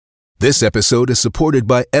This episode is supported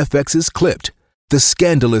by FX's Clipped, the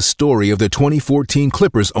scandalous story of the 2014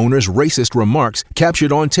 Clippers owner's racist remarks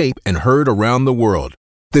captured on tape and heard around the world.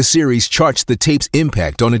 The series charts the tape's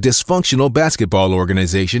impact on a dysfunctional basketball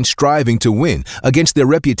organization striving to win against their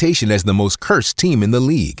reputation as the most cursed team in the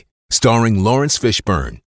league. Starring Lawrence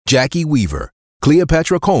Fishburne, Jackie Weaver,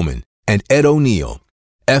 Cleopatra Coleman, and Ed O'Neill.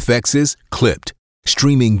 FX's Clipped,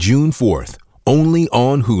 streaming June 4th, only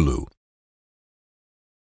on Hulu.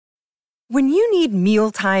 When you need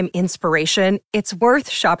mealtime inspiration, it's worth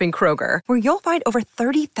shopping Kroger, where you'll find over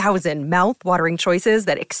 30,000 mouth-watering choices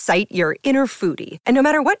that excite your inner foodie. And no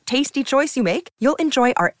matter what tasty choice you make, you'll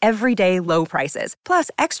enjoy our everyday low prices, plus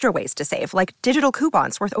extra ways to save, like digital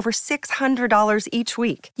coupons worth over $600 each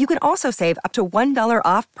week. You can also save up to $1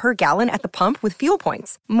 off per gallon at the pump with fuel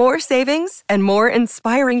points. More savings and more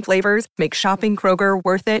inspiring flavors make shopping Kroger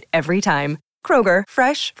worth it every time. Kroger,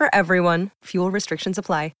 fresh for everyone. Fuel restrictions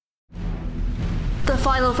apply. The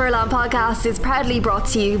Final Furlong podcast is proudly brought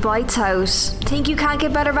to you by Tote. Think you can't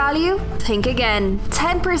get better value? Think again.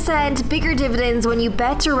 10% bigger dividends when you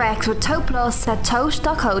bet direct with Tote Plus at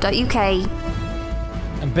tote.co.uk.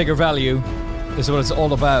 And bigger value is what it's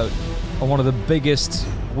all about on one of the biggest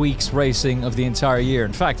weeks racing of the entire year.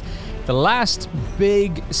 In fact, the last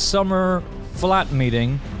big summer flat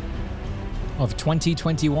meeting of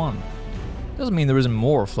 2021. Doesn't mean there isn't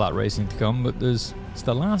more flat racing to come, but it's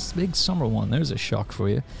the last big summer one. There's a shock for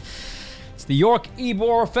you. It's the York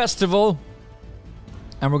Ebor Festival,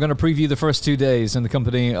 and we're going to preview the first 2 days in the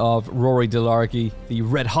company of Rory Delargy, the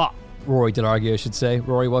red hot Rory Delargy, I should say.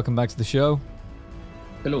 Rory, welcome back to the show.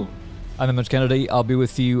 Hello. I'm Mitch Kennedy. I'll be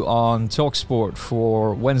with you on TalkSport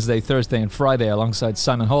for Wednesday, Thursday, and Friday alongside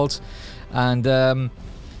Simon Holt, and a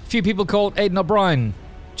few people called Aidan O'Brien,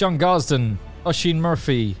 John Gosden, Oisin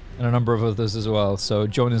Murphy, and a number of others as well. So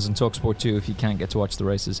join us on TalkSport 2 if you can't get to watch the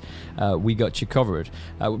races. We got you covered.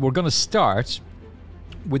 We're going to start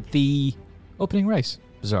with the opening race,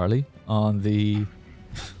 bizarrely, on the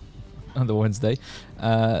Wednesday.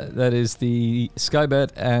 That is the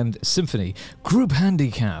Skybet and Symphony Group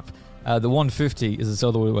Handicap. The 150, as it's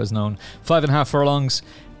otherwise known. 5.5 furlongs.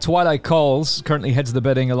 Twilight Calls currently heads the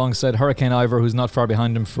betting alongside Hurricane Ivor, who's not far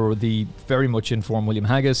behind him, for the very much informed William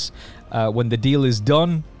Haggis. When the Deal Is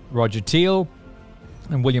Done, Roger Teal,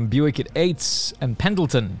 and William Buick at 8s, and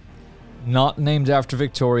Pendleton, not named after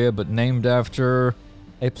Victoria, but named after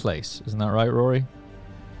a place. Isn't that right, Rory?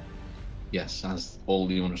 Yes, as all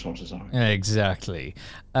the owner sources are. Exactly.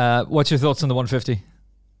 What's your thoughts on the 150?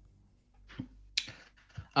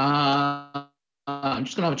 I'm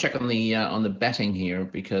just going to have a check on the betting here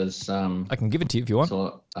because I can give it to you if you want.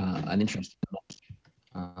 So an interesting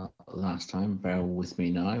last time. Bear with me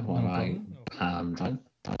now while I pan down.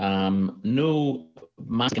 No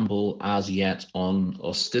mass gamble as yet on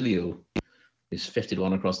Ostilio. He's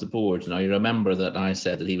 50-1 across the board. Now you remember that I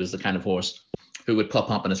said that he was the kind of horse who would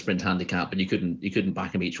pop up in a sprint handicap, and you couldn't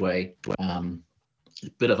back him each way.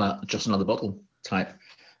 Bit of a just another bottle type.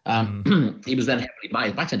 He was then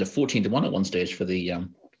heavily backed into 14-1 at one stage for the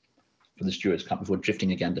Stewards Cup before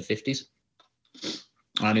drifting again to 50s.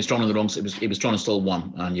 And he's drawn on the wrong. It was drawn in stall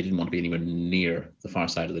 1, and you didn't want to be anywhere near the far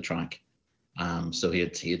side of the track. So he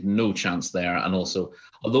had no chance there. And also,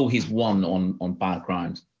 although he's won on bad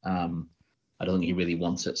ground, I don't think he really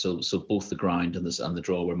wants it. So both the ground and the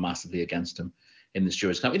draw were massively against him in the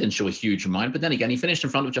Stewards Cup. He didn't show a huge amount, but then again, he finished in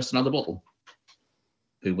front of Just Another Bottle,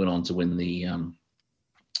 who went on to win the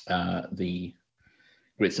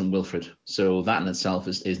Great St. Wilfred. So that in itself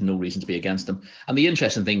is no reason to be against him. And the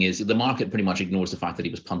interesting thing is the market pretty much ignores the fact that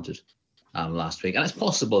he was punted last week. And it's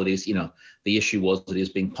possible that the issue was that he was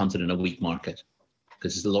being punted in a weak market,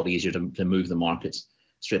 because it's a lot easier to move the markets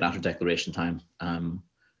straight after declaration time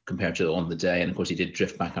compared to on the day. And of course, he did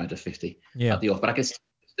drift back out to 50 at the off. But I guess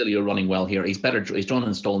still you're running well here. He's drawn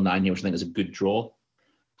in stall 9 here, which I think is a good draw.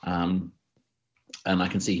 And I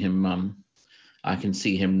can see him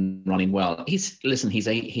running well. He's a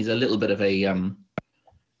little bit of a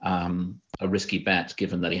risky bet,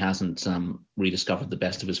 given that he hasn't rediscovered the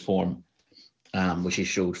best of his form, which he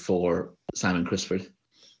showed for Simon Crisford.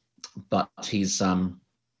 But he's the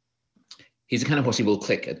kind of horse he will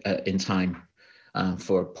click in time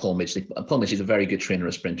for Paul Midgley. Paul Midgley is a very good trainer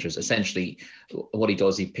of sprinters. Essentially, what he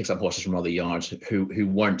does, he picks up horses from other yards who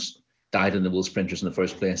weren't dyed-in-the-wool sprinters in the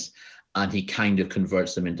first place, and he kind of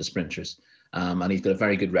converts them into sprinters. And he's got a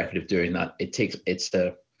very good record of doing that.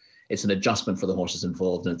 It's an adjustment for the horses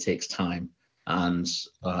involved, and it takes time. And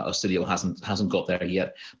Ostilio hasn't got there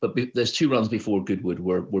yet. But there's 2 runs before Goodwood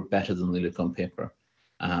were better than they look on paper.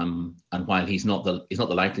 And while he's not the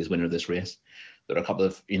likeliest winner of this race, there are a couple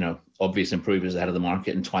of, obvious improvers ahead of the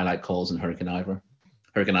market in Twilight Calls and Hurricane Ivor.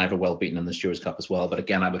 Hurricane Ivor well beaten in the Stewards Cup as well. But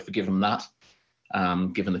again, I would forgive him that,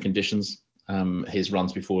 given the conditions. His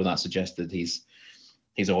runs before that suggested he's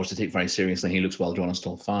a horse to take very seriously. He looks well drawn in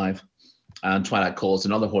stall 5. And Twilight Calls,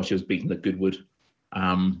 another horse who was beaten at Goodwood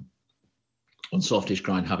on softish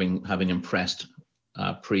ground, having impressed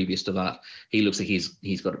previous to that. He looks like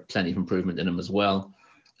he's got plenty of improvement in him as well.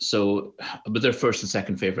 So, but they're first and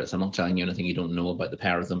second favourites. I'm not telling you anything you don't know about the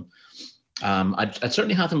pair of them. I'd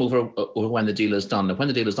certainly have them over When the Deal Is Done. When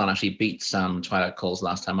the Deal Is Done actually beat Twilight Calls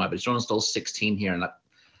last time out, but it's drawn in stall 16 here, and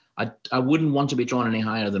I wouldn't want to be drawn any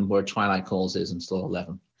higher than where Twilight Calls is in stall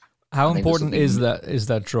 11. How important is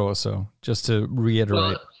that draw? So just to reiterate.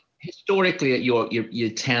 Well, historically at York, you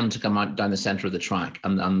tend to come out down the centre of the track,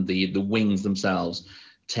 and the wings themselves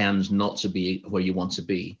tend not to be where you want to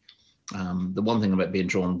be. The one thing about being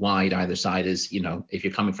drawn wide either side is, if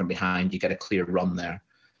you're coming from behind, you get a clear run there.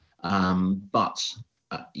 But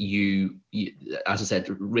you, as I said,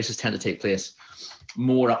 races tend to take place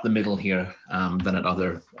more up the middle here than at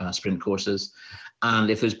other sprint courses. And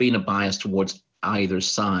if there's been a bias towards either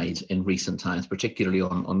side in recent times, particularly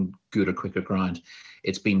on good or quicker ground,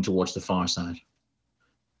 it's been towards the far side.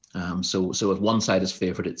 So if one side is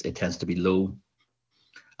favoured, it tends to be low.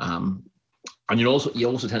 And you also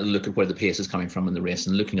tend to look at where the pace is coming from in the race,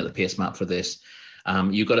 and looking at the pace map for this,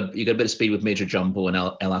 you got a bit of speed with Major Jumbo and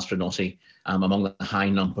El Astronaути among the high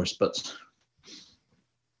numbers, but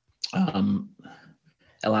El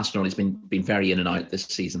Astronauti's been very in and out this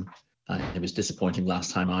season. It was disappointing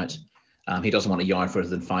last time out. He doesn't want a yard further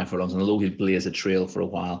than 5 furlongs, and although he'll blaze a trail for a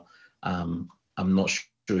while, I'm not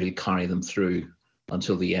sure he'll carry them through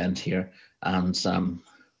until the end here. And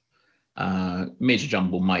Major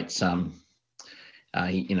Jumbo might.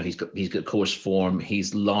 He's got course form.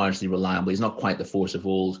 He's largely reliable. He's not quite the force of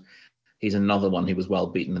old. He's another one who was well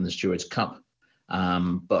beaten in the Stewards Cup,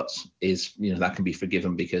 but that can be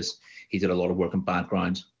forgiven because he did a lot of work on bad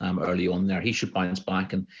ground early on there. He should bounce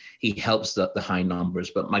back, and he helps the high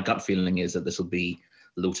numbers. But my gut feeling is that this will be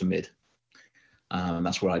low to mid.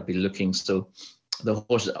 That's where I'd be looking. So the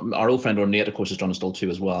horse, our old friend Ornate, of course, is drawn in stall 2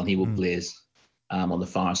 as well, and he will blaze on the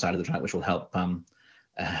far side of the track, which will help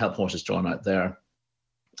horses drawn out there.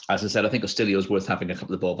 As I said, I think Ostilio is worth having a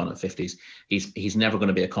couple of bob on at 50s. He's never going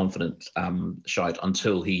to be a confident shout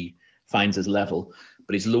until he finds his level,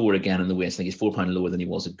 but he's lower again in the weight. I think he's £4 lower than he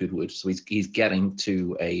was at Goodwood, so he's getting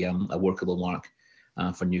to a workable mark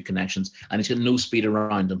for new connections, and he's got no speed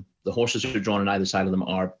around him. The horses who are drawn on either side of them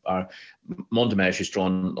are Montemège, who's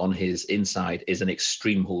drawn on his inside, is an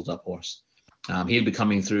extreme hold-up horse. He'll be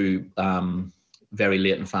coming through very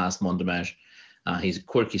late and fast. Montemège, he's a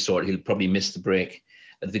quirky sort. He'll probably miss the break.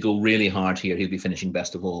 If they go really hard here, he'll be finishing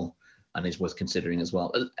best of all, and is worth considering as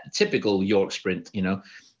well. A typical York sprint,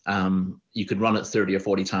 you could run it 30 or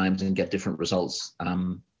 40 times and get different results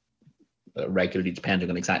regularly,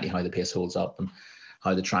 depending on exactly how the pace holds up and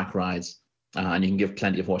how the track rides. And you can give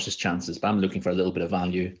plenty of horses chances, but I'm looking for a little bit of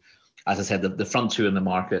value. As I said, the front two in the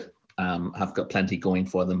market have got plenty going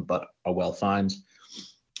for them, but are well found.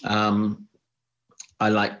 I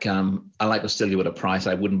like Ostilio at a price.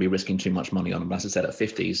 I wouldn't be risking too much money on him. As I said, at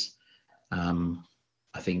 50s,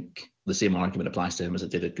 I think the same argument applies to him as it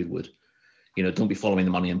did at Goodwood. Don't be following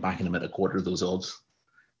the money and backing him at a quarter of those odds.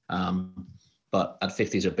 But at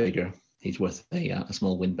 50s or bigger, he's worth a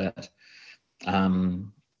small win bet.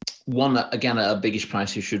 One, again, at a biggish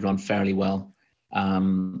price who should run fairly well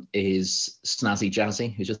is Snazzy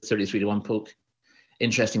Jazzy, who's just 33 to 1 poke.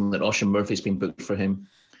 Interesting that Ocean Murphy's been booked for him.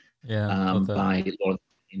 By Lord,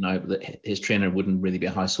 that his trainer wouldn't really be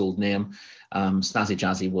a household name. Snazzy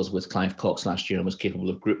Jazzy was with Clive Cox last year and was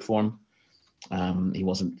capable of group form. He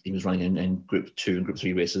was running in Group 2 and Group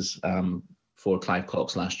 3 races for Clive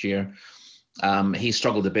Cox last year. He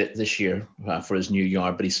struggled a bit this year for his new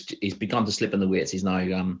yard, but he's begun to slip in the weights. He's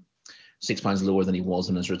now £6 lower than he was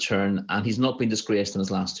in his return, and he's not been disgraced in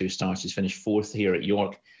his last 2 starts. He's finished 4th here at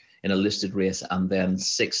York in a listed race, and then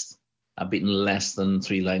 6th. Beaten less than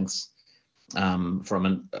 3 lengths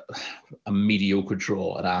from a mediocre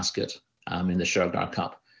draw at Ascot in the Shergar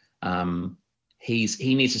Cup.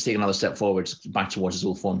 He needs to take another step forward back towards his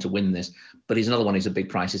old form to win this, but he's another one. He's a big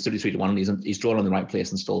price. He's 33 to 1, and he's drawn on the right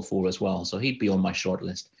place in stall 4 as well, so he'd be on my short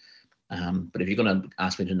list. But if you're going to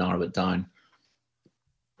ask me to narrow it down,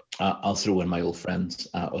 I'll throw in my old friend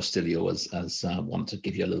Ostilio as one to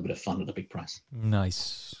give you a little bit of fun at a big price.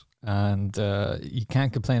 Nice. And you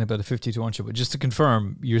can't complain about a 50 to 1 shot. But just to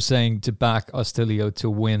confirm, you're saying to back Ostilio to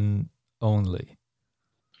win only?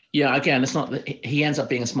 Yeah, again, it's not. He ends up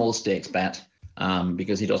being a small stakes bet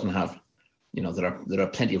because he doesn't have there are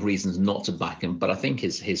plenty of reasons not to back him, but I think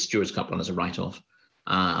his Stewards Cup run is a write-off,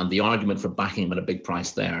 and the argument for backing him at a big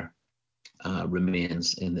price there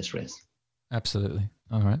remains in this race. Absolutely.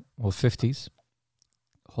 All right. Well, 50s.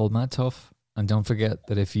 Hold Mad Tough, and don't forget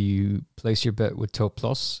that if you place your bet with Tote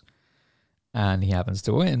Plus, and he happens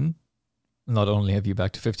to win, not only have you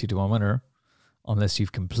backed a 50 to 1 winner, unless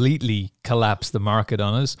you've completely collapsed the market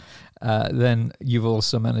on us, then you've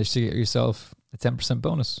also managed to get yourself a 10%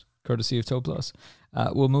 bonus, courtesy of Tote Plus.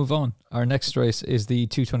 We'll move on. Our next race is the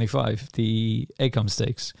 225, the ACOM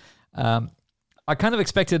Stakes. I kind of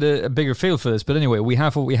expected a bigger field for this, but anyway, we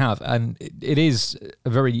have what we have, and it is a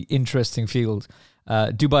very interesting field.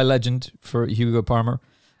 Dubai Legend for Hugo Palmer,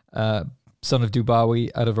 son of Dubawi,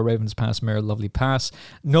 out of a Ravens Pass mare, lovely pass.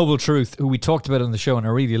 Noble Truth, who we talked about on the show, and I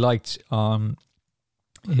really liked on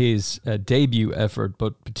his debut effort,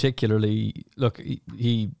 but particularly, look,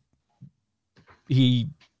 he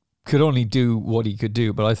could only do what he could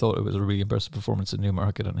do, but I thought it was a really impressive performance at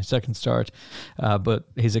Newmarket on his second start. But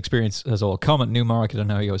his experience has all come at Newmarket, and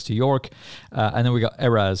now he goes to York. And then we got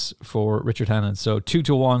Eraz for Richard Hannon. So 2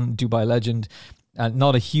 to 1, Dubai Legend.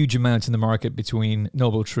 Not a huge amount in the market between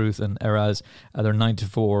Noble Truth and Eraz. They're 9 to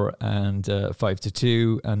 4 and 5 to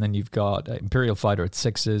 2. And then you've got Imperial Fighter at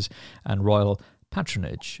 6s and Royal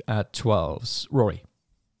Patronage at 12s. Rory.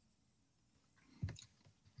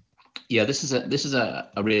 Yeah, this is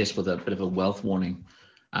a race with a bit of a wealth warning,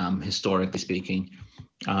 historically speaking.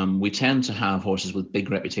 We tend to have horses with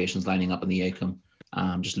big reputations lining up in the ACOM.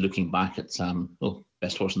 Just looking back at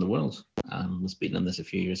best horse in the world was beaten in this a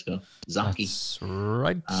few years ago. Zaki. That's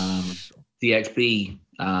right. DXB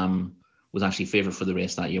was actually favourite for the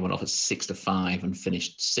race that year. Went off at 6 to 5 and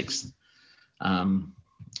finished 6th. And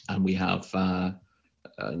we have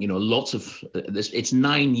lots of this. It's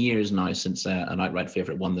 9 years now since an outright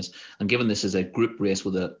favourite won this, and given this is a group race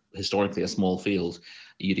with historically a small field,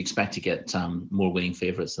 you'd expect to get more winning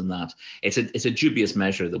favourites than that. It's a dubious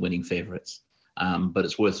measure, the winning favourites, but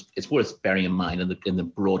it's worth bearing in mind in the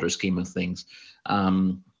broader scheme of things.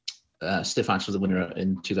 Stiffax was the winner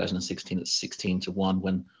in 2016 at 16 to 1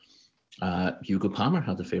 when Hugo Palmer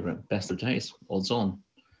had the favourite. Best of days, odds on.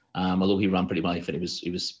 Although he ran pretty well,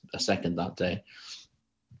 he was a second that day.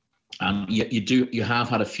 You have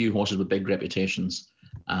had a few horses with big reputations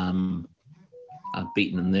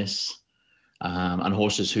beaten in this, and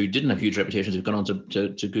horses who didn't have huge reputations have gone on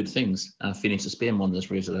to good things. Phoenix of Spain won this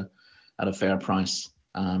race at a fair price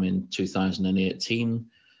in 2018.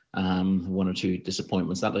 One or two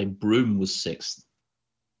disappointments that day. Broome was 6th,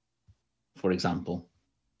 for example.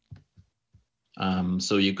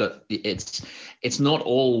 So you've got it's not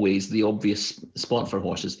always the obvious spot for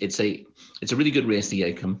horses. It's a really good race, the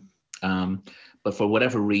ACOM. But for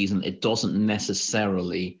whatever reason, it doesn't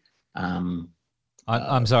necessarily. I'm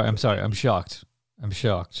sorry. I'm shocked. You're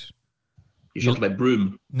shocked about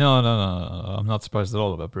Broome? No. I'm not surprised at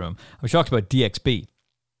all about Broome. I'm shocked about DXB.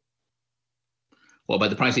 What about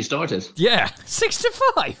the price he started? Yeah, 6 to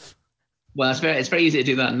 5. Well, it's very easy to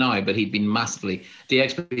do that now, but he'd been massively.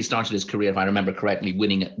 DXB started his career, if I remember correctly,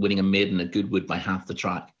 winning a maiden at Goodwood by half the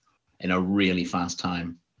track in a really fast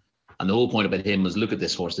time. And the whole point about him was, look at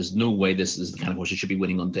this horse. There's no way this is the kind of horse he should be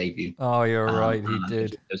winning on debut. Oh, you're right. He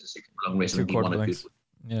did. There's a 6-long race and he won at Goodwood.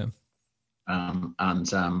 Yeah.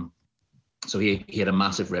 So he had a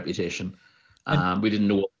massive reputation. We didn't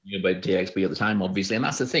know what we knew about DXB at the time, obviously. And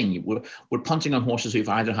that's the thing. We're punting on horses who've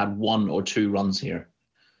either had 1 or 2 runs here.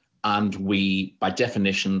 And we, by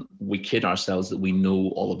definition, we kid ourselves that we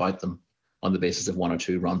know all about them on the basis of 1 or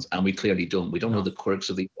 2 runs, and we clearly don't. We don't know the quirks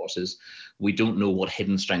of these horses. We don't know what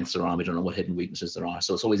hidden strengths there are. We don't know what hidden weaknesses there are.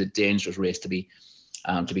 So it's always a dangerous race to be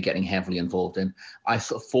getting heavily involved in. I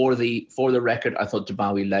thought for the record, I thought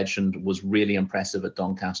Dubai Legend was really impressive at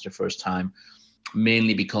Doncaster first time,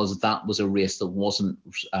 mainly because that was a race that wasn't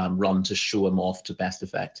run to show him off to best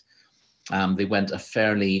effect. They went a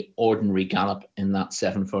fairly ordinary gallop in that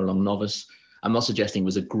 7 furlong novice. I'm not suggesting it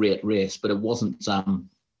was a great race, but it wasn't.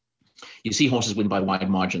 You see horses win by wide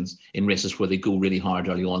margins in races where they go really hard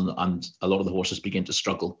early on, and a lot of the horses begin to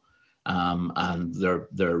struggle, and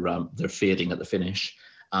they're fading at the finish.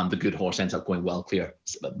 The good horse ends up going well clear,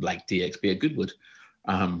 like DXB at Goodwood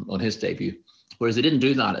on his debut. Whereas they didn't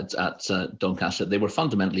do that at Doncaster. They were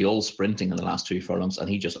fundamentally all sprinting in the last 2 furlongs, and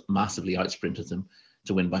he just massively outsprinted them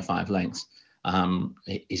to win by 5 lengths.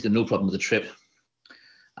 He's got no problem with the trip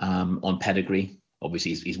on pedigree.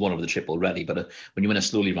 Obviously, he's won over the trip already, but when you win a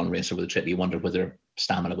slowly run race over the trip, you wonder whether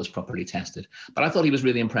stamina was properly tested. But I thought he was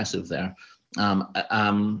really impressive there.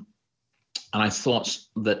 And I thought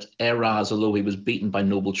that Eraz, although he was beaten by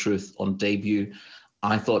Noble Truth on debut,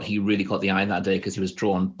 I thought he really caught the eye that day because he was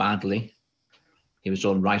drawn badly. He was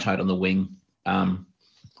drawn right out on the wing,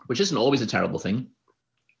 which isn't always a terrible thing,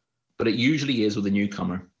 but it usually is with a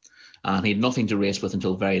newcomer. And he had nothing to race with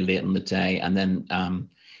until very late in the day, and then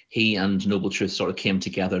he and Noble Truth sort of came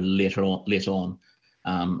together later on.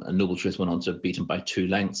 And Noble Truth went on to beat him by 2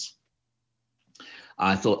 lengths.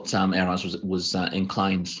 I thought Eraz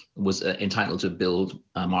was entitled to build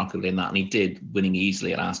markedly in that, and he did, winning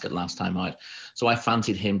easily at Ascot last time out. So I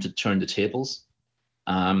fancied him to turn the tables.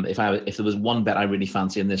 If there was one bet I really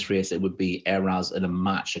fancy in this race, it would be Eraz in a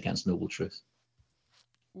match against Noble Truth.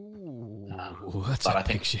 Ooh, that's a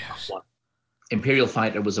big shout. Imperial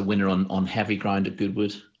Fighter was a winner on heavy ground at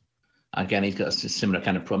Goodwood. Again, he's got a similar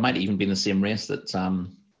kind of pro. Might even be in the same race that the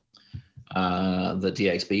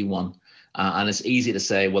DXB won. And it's easy to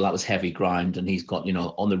say, well, that was heavy ground, and he's got,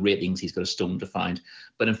 on the ratings, he's got a stone to find.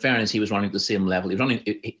 But in fairness, he was running at the same level. He was running,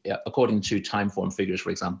 according to time form figures, for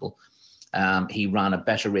example, he ran a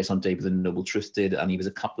better race on debut than Noble Truth did, and he was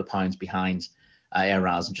a couple of pounds behind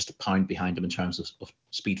Eraz and just a pound behind him in terms of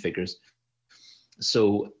speed figures.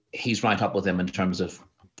 So he's right up with him in terms of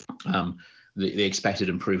the expected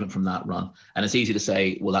improvement from that run. And it's easy to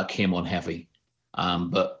say, well, that came on heavy.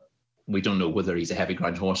 But we don't know whether he's a heavy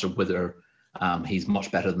ground horse or whether he's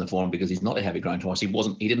much better than the form, because he's not a heavy ground horse. He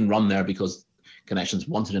didn't run there because Connections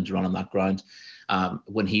wanted him to run on that ground.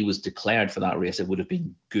 When he was declared for that race, it would have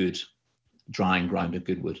been good drying ground at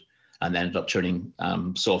Goodwood, and then ended up turning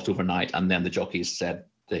soft overnight. And then the jockeys said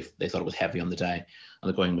they thought it was heavy on the day, and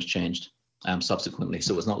the going was changed subsequently.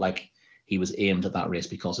 So it's not like he was aimed at that race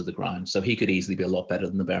because of the ground. So he could easily be a lot better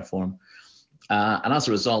than the bare form. And as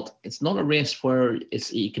a result, it's not a race where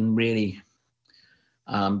you can really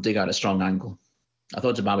dig out a strong angle. I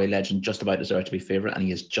thought Zimbabwe Legend just about deserved to be favourite, and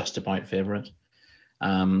he is just about favourite.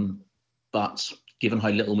 But given how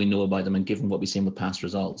little we know about them and given what we've seen with past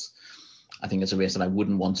results, I think it's a race that I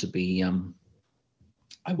wouldn't want to be having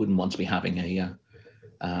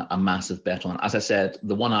a massive bet on. As I said,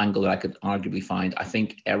 the one angle that I could arguably find, I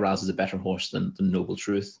think Eraz is a better horse than Noble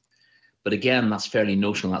Truth. But again, that's fairly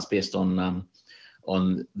notional. That's based on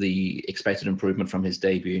the expected improvement from his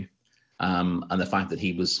debut, and the fact that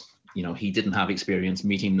he was, he didn't have experience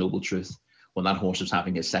meeting Noble Truth when that horse was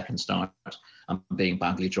having his second start and being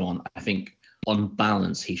badly drawn. I think on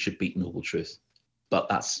balance he should beat Noble Truth, but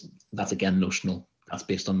that's again notional. That's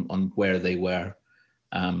based on where they were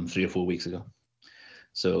 3 or 4 weeks ago.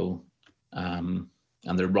 So, and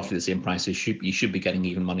they're roughly the same price. So you should be getting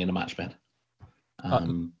even money in a match bet.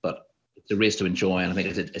 But it's a race to enjoy, and I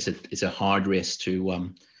think it's a hard race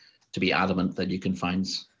to be adamant that you can find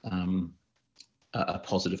a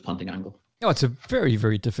positive punting angle. Oh, it's a very,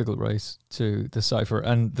 very difficult race to decipher,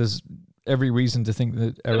 and there's every reason to think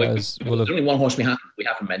that Eraz will have... There's only one horse we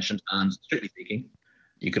haven't mentioned, and strictly speaking,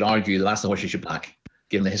 you could argue that that's the horse you should back,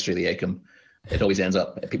 given the history of the Acom. It always ends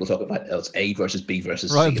up, people talk about it's A versus B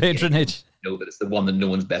versus Royal C. Patronage. No, but it's the one that no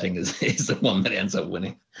one's betting is the one that ends up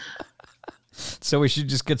winning. So we should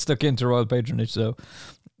just get stuck into Royal Patronage, though.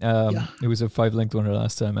 It was a 5-length winner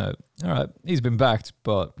last time out. All right, he's been backed,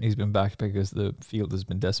 but he's been backed because the field has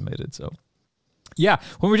been decimated. So, yeah,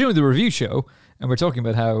 when we're doing the review show and we're talking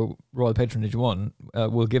about how Royal Patronage won,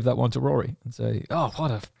 we'll give that one to Rory and say, "Oh,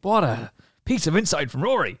 what a piece of insight from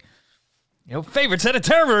Rory! Favourites had a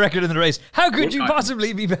terrible record in the race. How could you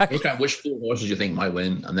possibly be back? Look at which 4 horses you think might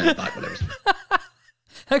win, and then back whatever."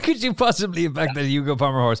 How could you possibly have backed that Hugo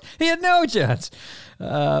Palmer horse? He had no chance.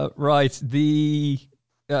 Right,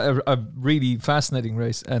 a really fascinating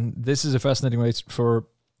race, and this is a fascinating race for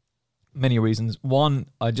many reasons. One,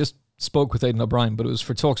 I just spoke with Aidan O'Brien, but it was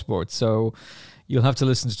for TalkSport, so you'll have to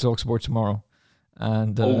listen to TalkSport tomorrow.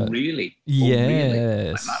 And oh, really?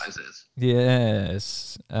 Yes. That is it.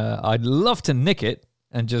 Yes. I'd love to nick it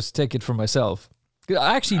and just take it for myself.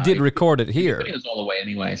 I actually did record it here. He's putting us all away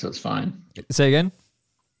anyway, so it's fine. Say again?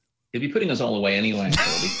 He'll be putting us all away anyway, so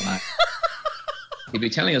it'll be fine. He'll be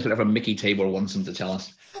telling us whatever Mickey Tabor wants him to tell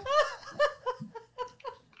us.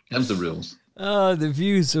 Them's the rules. The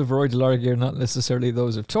views of Roy Delargy are not necessarily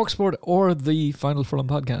those of TalkSport or the Final Furlong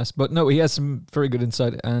podcast, but no, he has some very good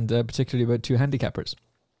insight, and particularly about 2 handicappers.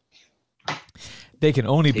 They can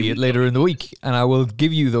only be it later in the week, and I will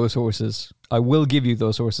give you those horses.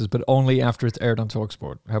 But only after it's aired on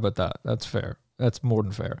TalkSport. How about that? That's fair. That's more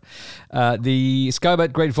than fair. The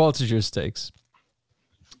Skybet Great Voltigeurs Stakes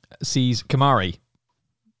sees Kamari,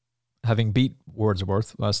 having beat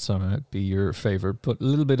Wordsworth last time out, be your favourite, but a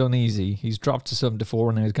little bit uneasy. He's dropped to 7-4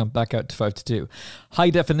 and he's come back out to 5-2. High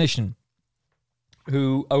Definition,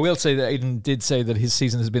 who I will say that Aidan did say that his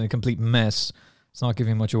season has been a complete mess. It's not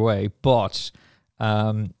giving much away, but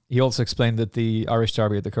he also explained that the Irish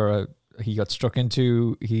Derby at the Curragh he got struck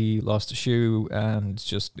into, he lost a shoe, and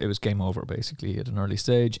just it was game over basically at an early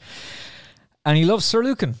stage. And he loves Sir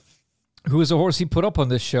Lucan, who is a horse he put up on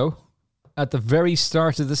this show at the very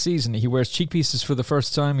start of the season. He wears cheek pieces for the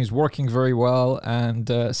first time. He's working very well, and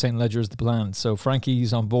St. Ledger's the plan. So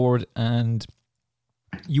Frankie's on board, and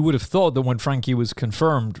you would have thought that when Frankie was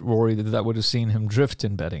confirmed, Rory, that would have seen him drift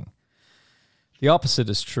in betting. The opposite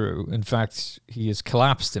is true. In fact, he has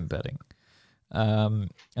collapsed in betting, and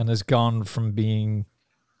has gone from being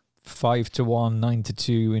 5-1,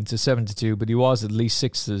 9-2 into 7-2, but he was at least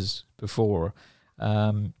sixes before.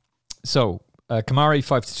 Kamari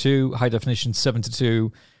 5-2, High Definition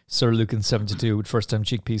 7-2, Sir Lucan 7-2 with first time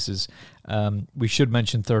cheek pieces. We should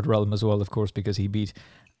mention Third Realm as well, of course, because he beat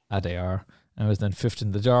Adayar and was then fifth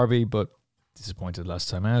in the Derby, but disappointed last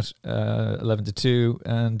time out. 11-2,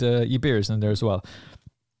 and Ebir's in there as well.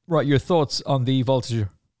 Right, your thoughts on the Voltigeur?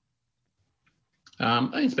 I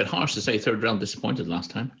think it's a bit harsh to say Third Realm disappointed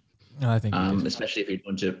last time. I think, especially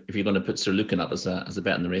if you're going to put Sir Lucan up as a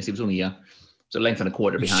bet in the race. He was only a length and a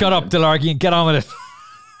quarter behind. Shut up, Delargy, and get on with it.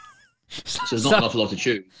 So there's not an awful lot to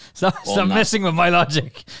choose. Stop messing with my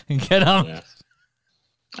logic and get on.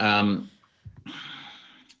 Yeah.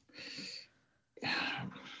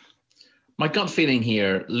 My gut feeling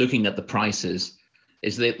here, looking at the prices,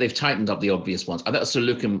 is they've tightened up the obvious ones. I thought Sir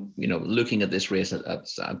Lucan, looking at this race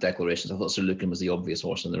at declarations, I thought Sir Lucan was the obvious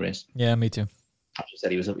horse in the race. Yeah, me too. I just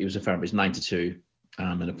said he was a fair bit. He's 9-2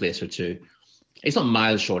 in a place or two. He's not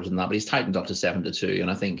miles shorter than that, but he's tightened up to 7-2. And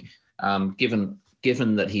I think, given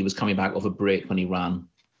that he was coming back off a break when he ran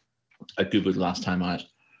at Goodwood last time out,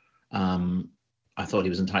 I thought he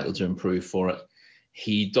was entitled to improve for it.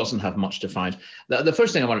 He doesn't have much to find. The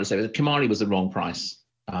first thing I wanted to say was that Kamari was the wrong price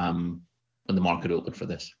when the market opened for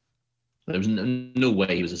this. There was no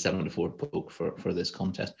way he was a 7-4 book for this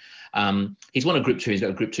contest. He's won a Group 2. He's got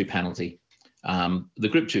a Group 2 penalty. The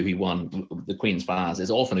Group 2 he won, the Queen's Vase, is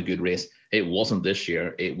often a good race. It wasn't this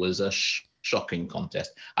year. It was a shocking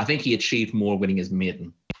contest. I think he achieved more winning his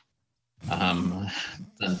maiden than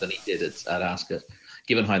he did at Ascot,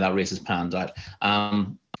 given how that race has panned out.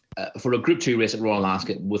 For a Group 2 race at Royal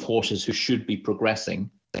Ascot with horses who should be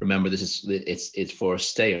progressing, remember it's for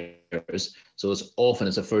stayers, so it's often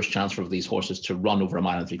a first chance for these horses to run over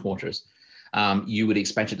 1 3/4 miles. You would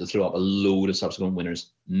expect it to throw up a load of subsequent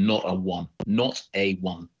winners, not a one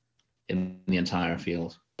in the entire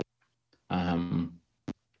field. None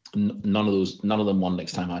of them won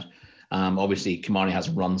next time out. Obviously, Kamari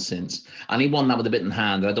hasn't run since, and he won that with a bit in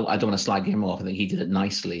hand. I don't want to slag him off. I think he did it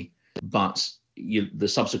nicely, but the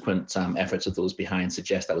subsequent efforts of those behind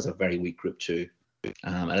suggest that was a very weak Group 2,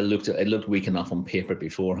 and it looked weak enough on paper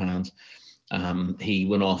beforehand. He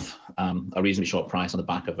went off a reasonably short price on the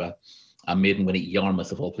back of a maiden win at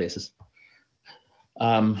Yarmouth, of all places.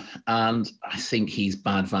 And I think he's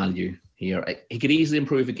bad value here. He could easily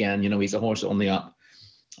improve again. He's a horse on the up.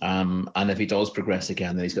 And if he does progress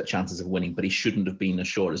again, then he's got chances of winning. But he shouldn't have been as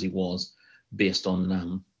short as he was based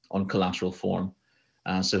on collateral form.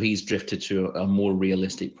 So he's drifted to a more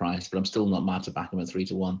realistic price. But I'm still not mad to back him at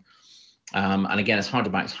 3-1. And again, it's hard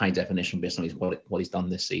to back High Definition based on what he's done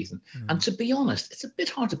this season. And to be honest, it's a bit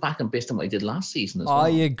hard to back him based on what he did last season as well. I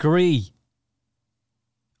agree.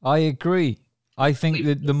 I think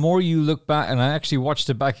that the more you look back, and I actually watched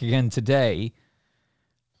it back again today,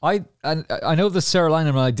 I know that Sarah Lynham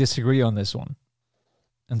and I disagree on this one.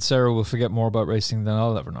 And Sarah will forget more about racing than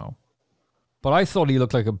I'll ever know. But I thought he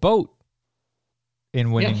looked like a boat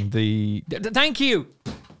in winning the... Thank you.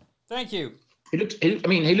 He looked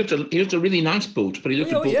a really nice boat, but he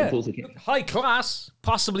looked a boat again. High class,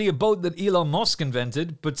 possibly a boat that Elon Musk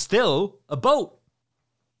invented, but still a boat.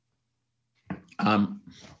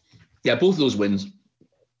 Both of those wins.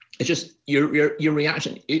 It's just your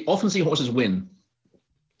reaction. You often see horses win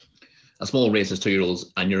a small race as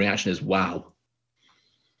 2-year-olds, and your reaction is wow.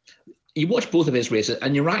 You watch both of his races,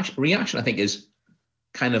 and your reaction, I think, is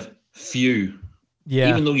kind of few. Yeah.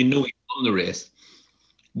 Even though you know he won the race.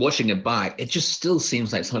 Watching it back, it just still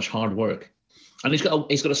seems like such hard work. And he's got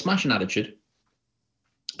a smashing attitude,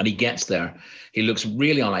 and he gets there. He looks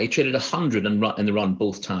really on it. He traded 100 in the run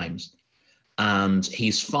both times, and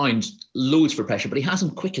he's found loads for pressure, but he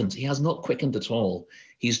hasn't quickened. He has not quickened at all.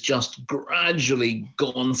 He's just gradually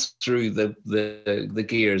gone through the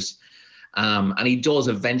gears, and he does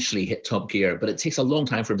eventually hit top gear, but it takes a long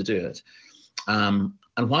time for him to do it.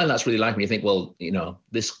 And while that's really like me, you think, well,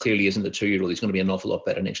 this clearly isn't the 2-year-old. He's going to be an awful lot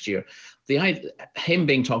better next year. Him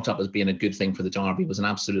being talked up as being a good thing for the Derby was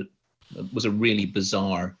a really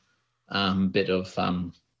bizarre bit of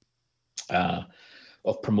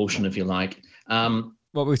promotion, if you like. Well,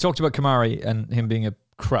 we've talked about Kamari and him being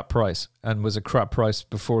crap price, and was a crap price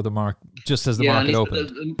before the market, just as the market opened.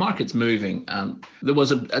 The market's moving. There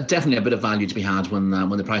was definitely a bit of value to be had when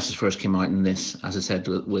the prices first came out in this, as I said,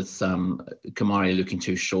 with Kamari looking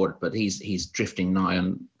too short, but he's drifting now,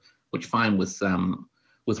 and what you find with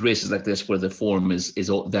races like this where the form is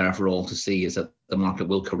there for all to see is that the market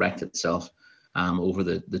will correct itself over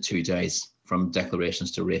the 2 days from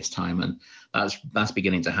declarations to race time, and that's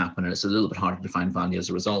beginning to happen, and it's a little bit harder to find value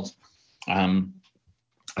as a result.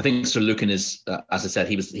 I think Sir Lucan is, as I said,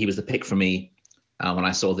 he was the pick for me when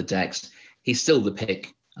I saw the decks. He's still the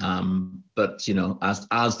pick, but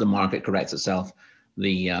as the market corrects itself,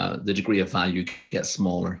 the degree of value gets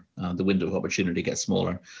smaller, the window of opportunity gets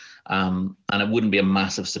smaller, and it wouldn't be a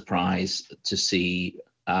massive surprise to see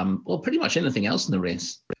pretty much anything else in the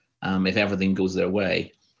race, if everything goes their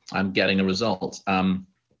way, getting a result.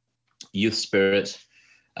 Youth Spirit,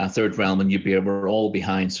 Third Realm, and Ebor were all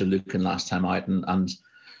behind Sir Lucan last time out, and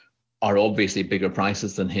are obviously bigger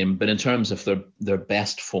prices than him, but in terms of their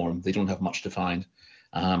best form, they don't have much to find.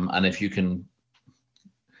 And if you can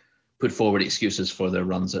put forward excuses for their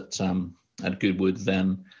runs at Goodwood,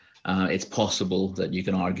 then it's possible that you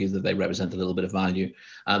can argue that they represent a little bit of value.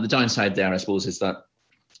 The downside there, I suppose, is that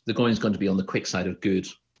the going is going to be on the quick side of good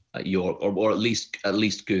at York, or at least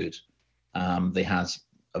good. They had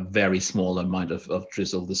a very small amount of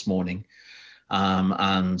drizzle this morning,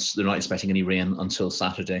 and they're not expecting any rain until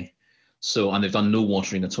Saturday. And they've done no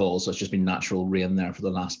watering at all, so it's just been natural rain there for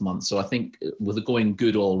the last month. So I think with it going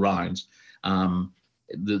good all round,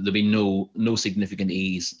 there'll be no significant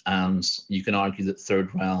ease, and you can argue that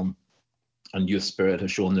Third Realm and Youth Spirit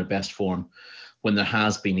have shown their best form when there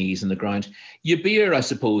has been ease in the ground. Ebor, I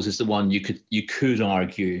suppose, is the one you could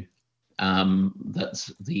argue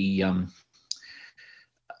that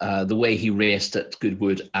the way he raced at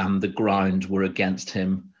Goodwood and the ground were against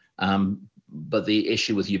him. But the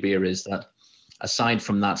issue with Ebor is that, aside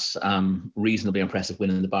from that reasonably impressive win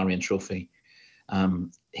in the Bahrain Trophy,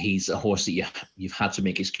 he's a horse that you've had to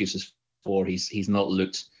make excuses for. He's not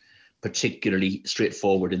looked particularly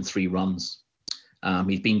straightforward in 3 runs.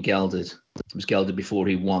 He's been gelded. He was gelded before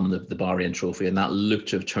he won the Bahrain Trophy, and that looked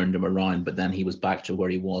to have turned him around, but then he was back to where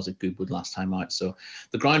he was at Goodwood last time out. So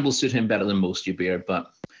the ground will suit him better than most, Ebor,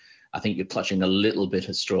 but I think you're clutching a little bit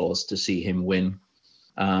at straws to see him win.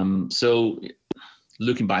 So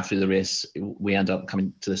looking back through the race, we end up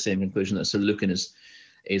coming to the same conclusion that Sir Lucan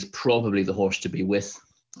is probably the horse to be with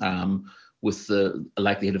the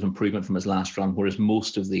likelihood of improvement from his last run, whereas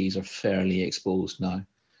most of these are fairly exposed now.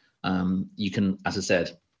 You can, as I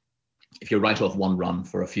said, if you write off one run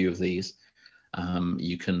for a few of these,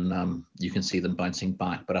 you can see them bouncing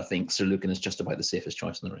back. But I think Sir Lucan is just about the safest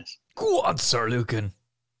choice in the race. Go on, Sir Lucan.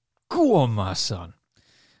 Go on, my son.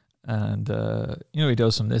 And he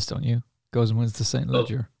does some of this, don't you? Goes and wins the St.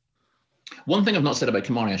 Leger. One thing I've not said about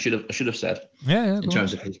Kamari, I should have said. In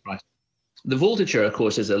terms of his price. The Voltigeur, of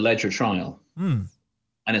course, is a Leger trial. And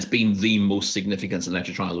it's been the most significant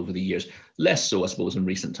Leger trial over the years. Less so, I suppose, in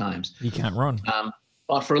recent times. He can't run.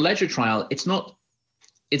 But for a Leger trial,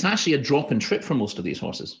 it's actually a drop and trip for most of these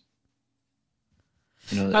horses.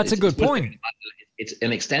 That's a good point. It's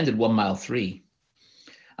an extended 1 mile 3.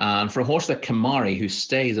 And for a horse like Kamari, who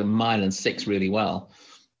stays 1 mile and 6 really well,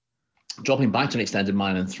 dropping back to an extended 1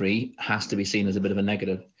 mile and 3 has to be seen as a bit of a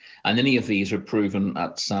negative. And any of these are proven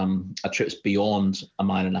at trips beyond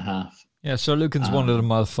 1.5 miles. Yeah, so Lucan's won at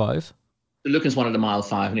 1.5 miles. Lucan's won at 1.5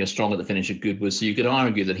 miles, and he was strong at the finish at Goodwood. So you could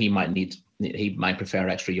argue that he might prefer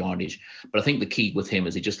extra yardage. But I think the key with him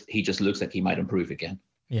is he just looks like he might improve again.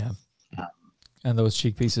 Yeah. And those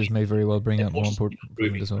cheek pieces may very well bring up more important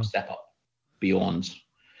as well. Step up beyond.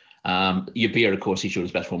 Ebor, of course, he showed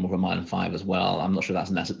his best form over 1.5 miles as well. I'm not sure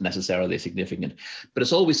that's necessarily significant, but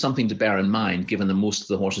it's always something to bear in mind, given that most of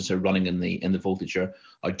the horses who are running in the Voltigeur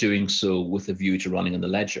are doing so with a view to running in the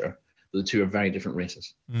Leger. The two are very different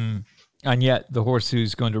races. And yet, the horse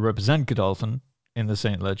who's going to represent Godolphin in the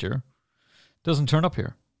St. Leger doesn't turn up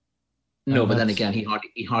here. No, but then again,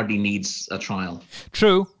 he hardly needs a trial.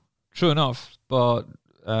 True enough. But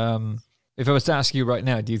if I was to ask you right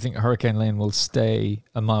now, do you think Hurricane Lane will stay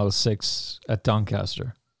 1.6 miles at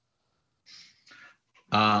Doncaster?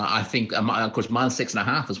 I think, of course, 1.6.5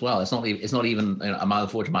 miles as well. It's not even 1.4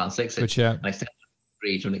 miles to 1.6 miles. It's an extended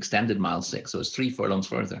 3 to an extended 1.6 miles. So it's 3 furlongs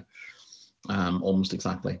further, almost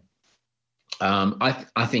exactly. I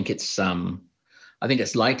think it's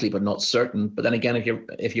likely, but not certain. But then again,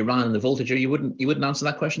 if you ran in the Voltigeur, you wouldn't answer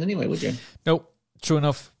that question anyway, would you? Nope, true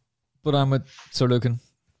enough. But I'm with Sir Lucan.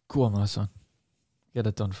 Go on, my son. Get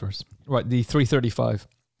it done first. Right, the 335.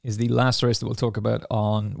 is the last race that we'll talk about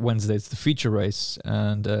on Wednesday. It's the feature race,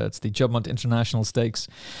 and it's the Juddmonte International Stakes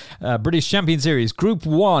British Champion Series Group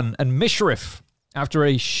 1. And Mishriff, after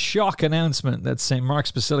a shock announcement that St.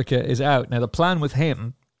 Mark's Basilica is out. Now, the plan with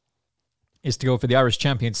him is to go for the Irish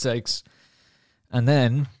Champion Stakes. And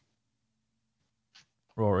then,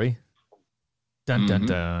 Rory, dun dun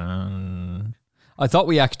dun. I thought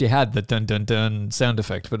we actually had the dun dun dun sound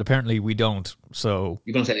effect, but apparently we don't. So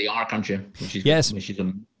you're going to say the arc, aren't you? Yes,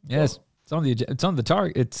 yes. It's on the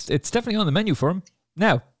target. It's definitely on the menu for him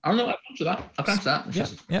now. I don't know. I'll come to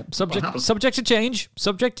that. Yeah. Subject to change.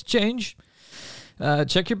 Subject to change.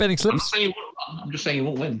 Check your betting slips. I'm just saying you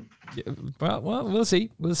won't win. Yeah, well, we'll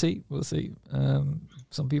see.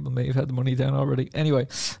 Some people may have had the money down already. Anyway,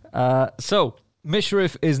 so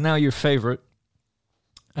Mishriff is now your favourite,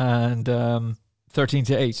 and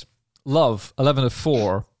 13-8. Love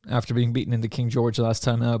 11-4 after being beaten in the King George last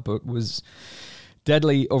time out, but was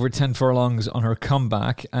deadly over 10 furlongs on her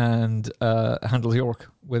comeback and handled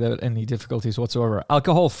York without any difficulties whatsoever.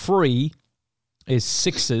 Alcohol free is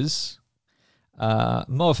 6s.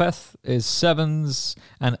 Moafeth is 7s,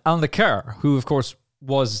 and Al-Nakar, who of course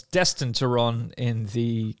was destined to run in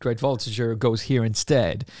the Great Voltigeur, goes here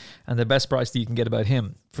instead. And the best price that you can get about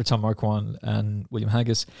him for Tom Marquand and William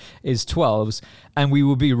Haggis is 12s. And we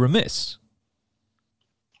will be remiss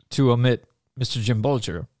to omit Mr. Jim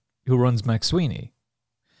Bolger, who runs Max Sweeney,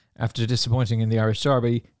 after disappointing in the Irish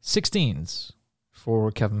Derby. 16s for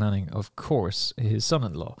Kevin Manning, of course, his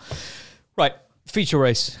son-in-law. Right, feature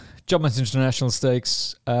race, Juddmonte International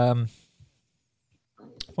Stakes. What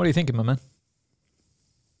are you thinking, my man?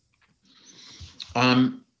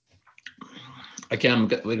 Again,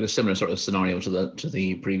 we got a similar sort of scenario to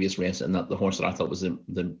the previous race, and that the horse that I thought was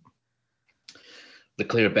the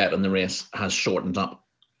clear bet on the race has shortened up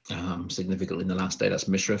significantly in the last day. That's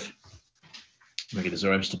Mishriff. I think he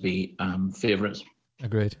deserves to be favourite.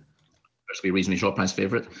 Agreed. Deserves to be a reasonably short price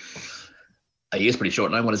favourite. He is pretty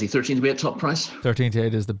short now. What is he? 13-8 top price.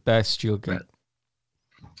 13-8 is the best you'll get.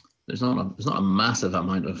 There's not a massive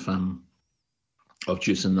amount of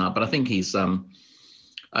juice in that, but I think he's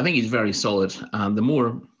very solid.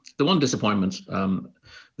 The one disappointment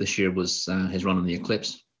this year was his run in the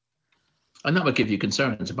Eclipse, and that would give you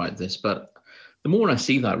concerns about this. But the more I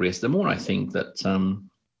see that race, the more I think that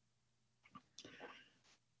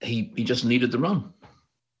he just needed the run.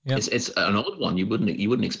 Yep. It's an odd one. You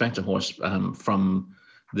wouldn't expect a horse from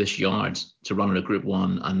this yard to run in a Group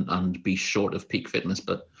 1 and be short of peak fitness.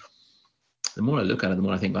 But the more I look at it, the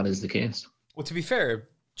more I think that is the case. Well, to be fair,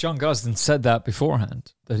 John Gosden said that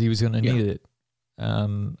beforehand, that he was going to need it,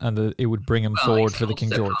 and that it would bring him forward for the King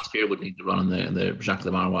George. Last year would need to run in the Jacques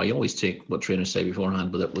Le Marois. You always take what trainers say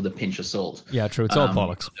beforehand with a pinch of salt. Yeah, true. It's all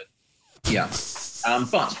bollocks. Yeah,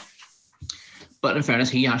 but in fairness,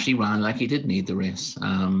 he actually ran like he did need the race.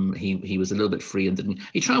 He was a little bit free and didn't.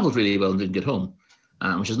 He travelled really well and didn't get home,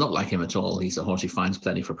 which is not like him at all. He's a horse who finds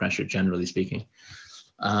plenty for pressure, generally speaking.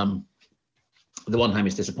 The one time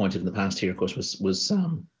he's disappointed in the past here, of course, was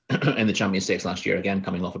in the Champion Stakes last year, again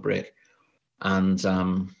coming off a break, and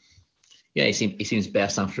he seems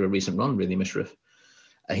best after a recent run. Really, Mishriff.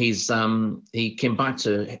 He came back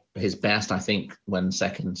to his best, I think, when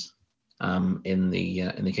second in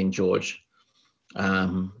the King George.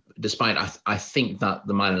 Despite I think that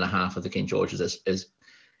the 1.5 miles of the King George is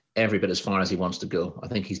every bit as far as he wants to go. I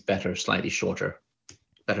think he's better, slightly shorter,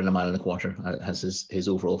 better than 1.25 miles, as his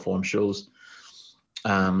overall form shows.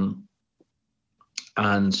 And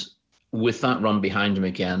with that run behind him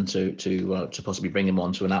again to possibly bring him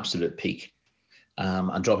on to an absolute peak,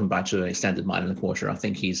 and drop him back to an extended 1.25 miles, I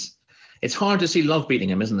think it's hard to see Love beating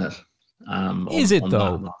him, isn't it? Is it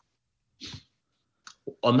though?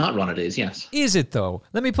 On that run, it is, yes. Is it though?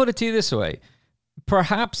 Let me put it to you this way: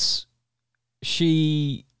 perhaps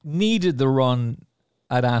she needed the run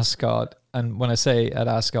at Ascot, and when I say at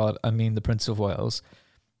Ascot, I mean the Prince of Wales.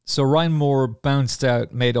 So Ryan Moore bounced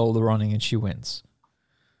out, made all the running, and she wins.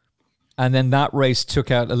 And then that race took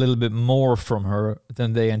out a little bit more from her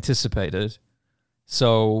than they anticipated.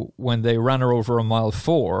 So when they ran her over a 1.4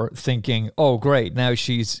 mile, thinking, oh, great, now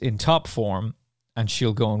she's in top form and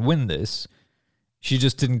she'll go and win this, she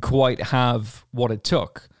just didn't quite have what it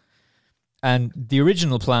took. And the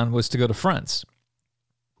original plan was to go to France.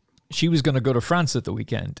 She was going to go to France at the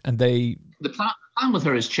weekend, and the plan with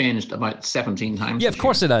her has changed about 17 times. Yeah, of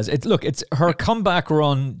course it has. It's her comeback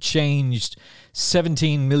run changed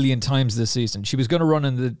 17 million times this season. She was going to run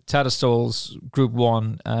in the Tattersalls Group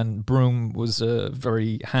 1, and Broome was a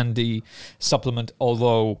very handy supplement,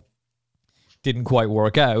 although didn't quite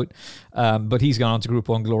work out. But he's gone on to Group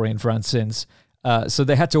 1 glory in France since. So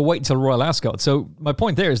they had to wait until Royal Ascot. So my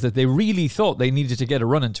point there is that they really thought they needed to get a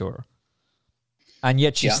run into her. And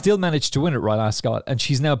yet she still managed to win at Royal Ascot. And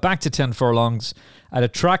she's now back to 10 furlongs at a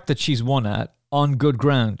track that she's won at on good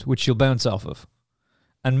ground, which she'll bounce off of.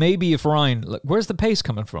 And maybe if Ryan, where's the pace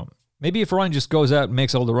coming from? Maybe if Ryan just goes out and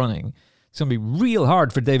makes all the running, it's going to be real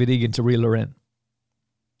hard for David Egan to reel her in.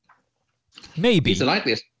 Maybe. He's the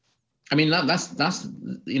likeliest. I mean, that's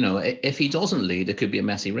if he doesn't lead, it could be a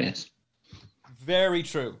messy race. Very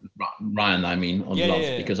true. Ryan, I mean, on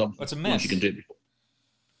Love, because it's a mess. Once you can do it before.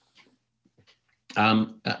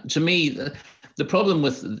 To me, the problem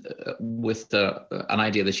with an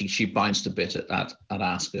idea that she binds to bit at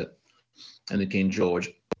Ascot and the King George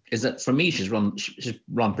is that for me she's run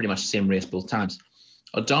pretty much the same race both times.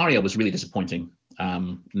 Daria was really disappointing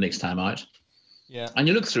next time out. Yeah. And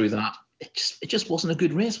you look through that, it just wasn't a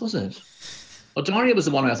good race, was it? Daria was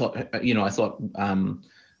the one I thought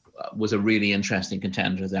was a really interesting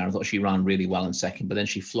contender there. I thought she ran really well in second, but then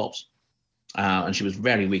she flopped, and she was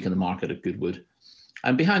very weak in the market at Goodwood.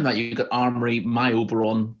 And behind that, you've got Armory, My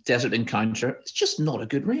Oberon, Desert Encounter. It's just not a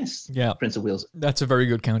good race. Yeah, Prince of Wales. That's a very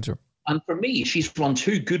good counter. And for me, she's run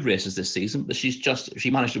 2 good races this season, but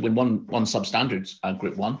she managed to win one substandard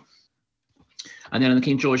Group 1. And then in the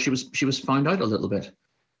King George, she was found out a little bit.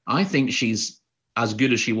 I think she's as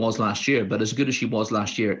good as she was last year, but as good as she was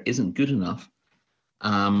last year isn't good enough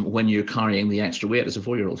when you're carrying the extra weight as a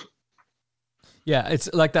 4-year-old. Yeah,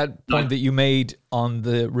 it's like that point that you made on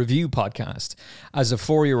the review podcast. As a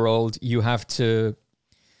 4-year-old, you have to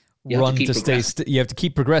run to stay. You have to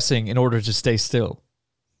keep progressing in order to stay still.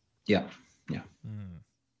 Yeah.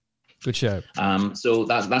 Good show. So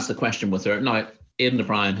that's the question with her. Now, Aidan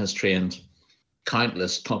O'Brien has trained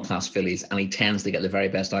countless top-class fillies, and he tends to get the very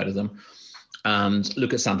best out of them. And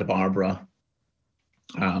look at Santa Barbara,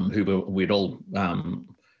 who we'd all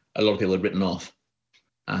a lot of people had written off.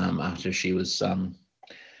 After she was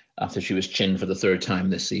chinned for the 3rd time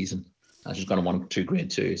this season. She's gone and won 2 Grade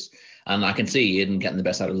 2s. And I can see Aidan getting the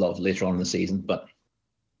best out of Love later on in the season. But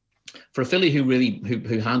for a filly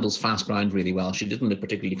who handles fast ground really well, she didn't look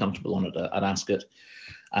particularly comfortable on it at Ascot.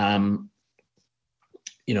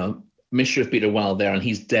 Mischief beat her well there, and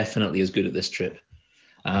he's definitely as good at this trip.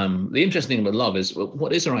 The interesting thing about Love is,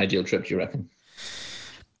 what is her ideal trip, do you reckon?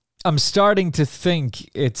 I'm starting to think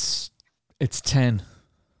it's 10.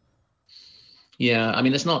 Yeah, I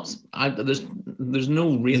mean, it's not. There's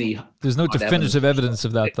no really. There's no definitive evidence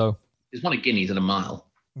of that, though. There's one of Guineas in a mile.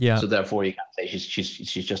 Yeah. So therefore, you can't say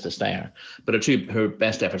she's just a stayer. But her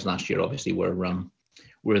best efforts last year, obviously, were in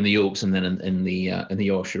the Oaks and then in the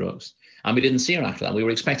Yorkshire Oaks. And we didn't see her after that. We were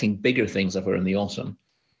expecting bigger things of her in the autumn,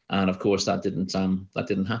 and of course that didn't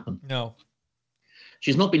happen. No.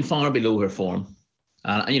 She's not been far below her form,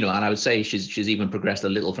 and I would say she's even progressed a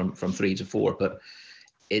little from 3 to 4, but.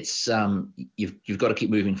 It's you've got to keep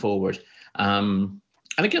moving forward, and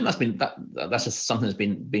again that's just something that's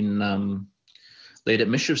been laid at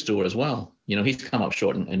Mischief's door as well. He's come up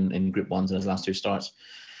short in Group 1s in his last 2 starts,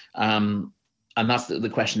 and that's the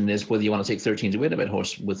question is whether you want to take 13 to win a bit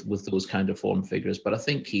horse with those kind of form figures. But I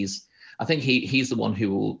think he's the one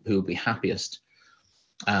who will be happiest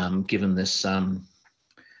given this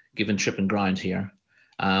given trip and grind here,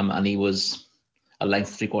 and he was a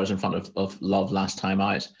length 3/4 in front of Love last time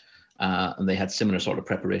out, and they had similar sort of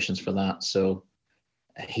preparations for that. So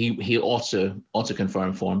he ought to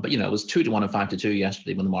confirm form. But it was 2 to 1 and 5 to 2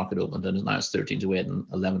 yesterday when the market opened, and now it's 13 to 8 and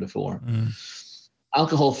 11 to 4.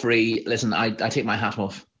 Alcohol free. Listen, I take my hat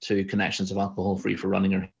off to Connections of Alcohol Free for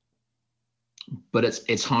running her, but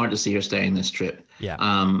it's hard to see her staying this trip. Yeah.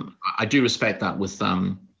 I do respect that with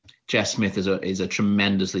Jess Smith is a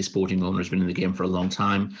tremendously sporting owner, has been in the game for a long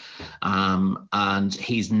time, and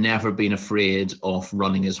he's never been afraid of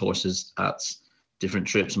running his horses at different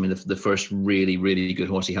trips. I mean, the first really, really good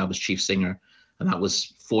horse he had was Chief Singer, and that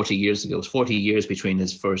was 40 years ago. It was 40 years between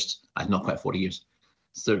his first, not quite 40 years,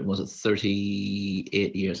 was it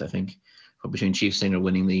 38 years, I think, between Chief Singer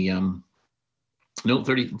winning the,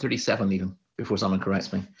 37 even, before someone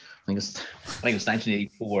corrects me. I think it's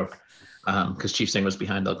 1984. Because Chief Singer was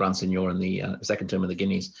behind El Gran Senor in the second term of the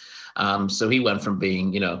Guineas. So he went from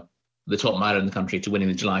being, the top rider in the country to winning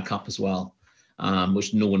the July Cup as well,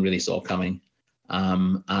 which no one really saw coming.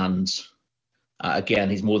 Again,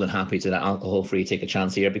 he's more than happy to let Alcohol Free take a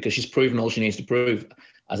chance here because she's proven all she needs to prove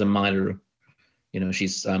as a miler. She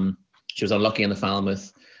was unlucky in the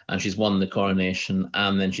Falmouth, and she's won the Coronation,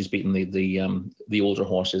 and then she's beaten the older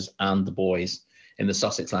horses and the boys in the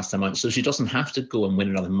Sussex last time out. So she doesn't have to go and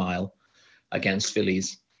win another mile against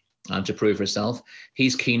fillies and to prove herself.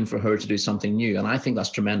 He's keen for her to do something new, and I think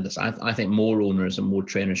that's tremendous. I think more owners and more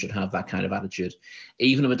trainers should have that kind of attitude,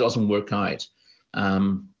 even if it doesn't work out.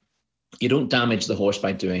 You don't damage the horse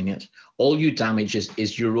by doing it. All you damage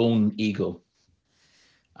is your own ego.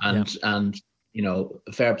 And you know,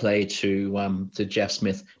 fair play to Jeff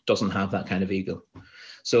Smith, doesn't have that kind of ego.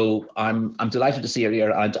 So I'm delighted to see her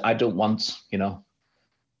here. I don't want, you know,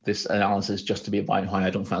 this analysis just to be about how I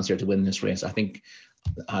don't fancy her to win this race. I think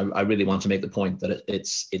I really want to make the point that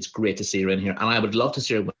it's great to see her in here, and I would love to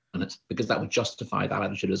see her win it, because that would justify that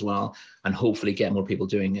attitude as well, and hopefully get more people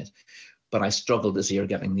doing it. But I struggle to see her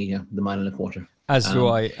getting the 1.25 miles. As do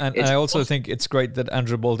I, and I also think it's great that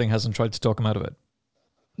Andrew Balding hasn't tried to talk him out of it.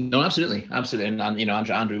 No, absolutely, and you know,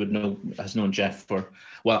 Andrew has known Jeff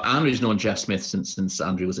Andrew's known Jeff Smith since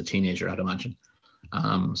Andrew was a teenager, I'd imagine.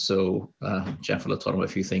 So Jeff will have taught him a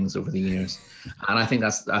few things over the years, and I think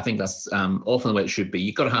that's often the way it should be.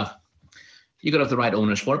 You got to have the right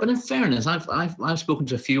owners for it. But in fairness, I've spoken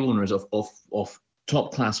to a few owners of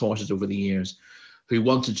top class horses over the years who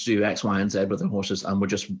wanted to do X, Y, and Z with their horses, and were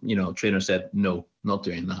just, you know, trainers said no, not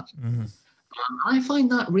doing that. Mm-hmm. I find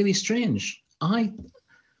that really strange.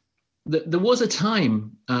 There was a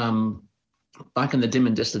time back in the dim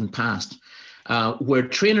and distant past where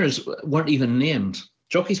trainers weren't even named.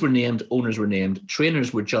 Jockeys were named, owners were named.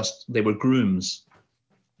 Trainers were they were grooms.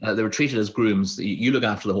 They were treated as grooms. You look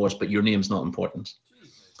after the horse, but your name's not important.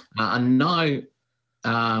 And now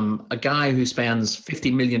a guy who spends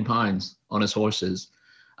 £50 million on his horses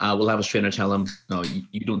will have his trainer tell him, no,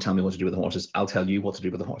 you don't tell me what to do with the horses. I'll tell you what to do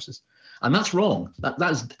with the horses. And that's wrong. That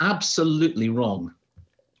is absolutely wrong.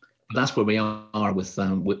 That's where we are with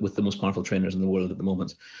the most powerful trainers in the world at the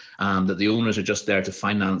moment. That the owners are just there to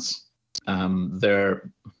finance their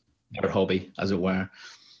hobby, as it were,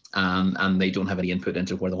 and they don't have any input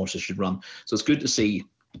into where the horses should run. So it's good to see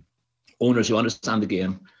owners who understand the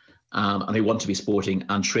game and who want to be sporting,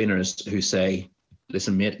 and trainers who say,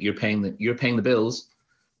 "Listen, mate, you're paying the bills.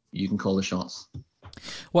 You can call the shots."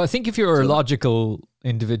 Well, I think if you're a logical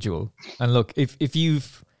individual, and look, if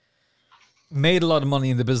you've made a lot of money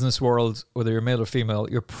in the business world, whether you're male or female,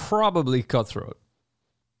 you're probably cutthroat.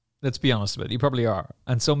 Let's be honest about it. You probably are.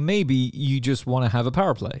 And so maybe you just want to have a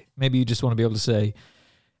power play. Maybe you just want to be able to say,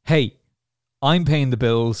 hey, I'm paying the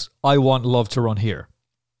bills. I want Love to run here.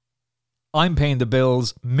 I'm paying the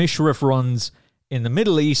bills. Mishrif runs in the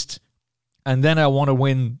Middle East, and then I want to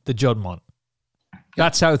win the Juddmonte.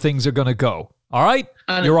 That's how things are going to go. All right?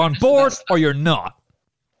 And you're on board or you're not.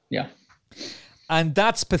 Yeah. And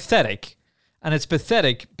that's pathetic. And it's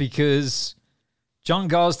pathetic because John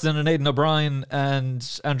Gosden and Aidan O'Brien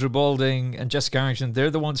and Andrew Balding and Jessica Harrington,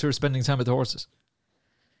 they're the ones who are spending time with the horses.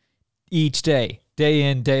 Each day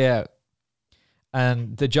in, day out.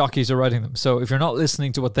 And the jockeys are riding them. So if you're not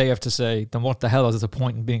listening to what they have to say, then what the hell is the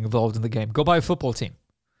point in being involved in the game? Go buy a football team.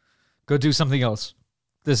 Go do something else.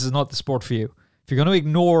 This is not the sport for you. If you're going to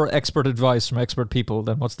ignore expert advice from expert people,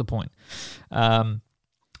 then what's the point?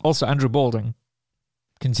 Also, Andrew Balding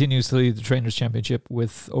continues to lead the Trainers' Championship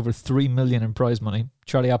with over $3 million in prize money.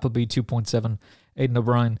 Charlie Appleby, 2.7. Aidan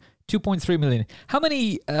O'Brien, 2.3 million. How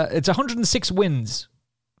many? It's 106 wins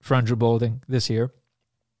for Andrew Balding this year.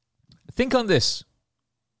 Think on this,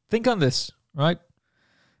 right?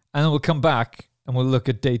 And then we'll come back and we'll look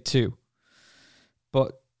at day 2.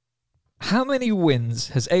 But how many wins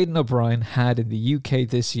has Aidan O'Brien had in the UK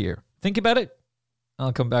this year? Think about it.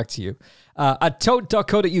 I'll come back to you. At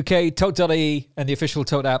tote.co.uk, tote.ie, and the official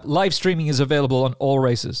Tote app, live streaming is available on all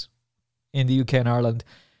races in the UK and Ireland.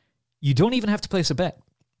 You don't even have to place a bet.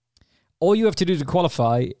 All you have to do to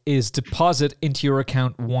qualify is deposit into your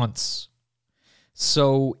account once.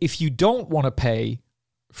 So if you don't want to pay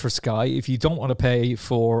for Sky, if you don't want to pay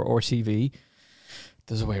for RTV,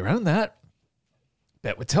 there's a way around that.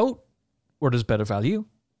 Bet with Tote, where there's better value.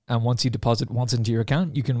 And once you deposit once into your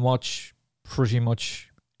account, you can watch pretty much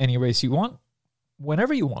any race you want,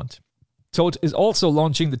 whenever you want. Tote is also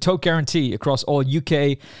launching the Tote Guarantee across all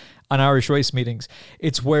UK and Irish race meetings.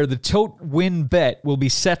 It's where the Tote win bet will be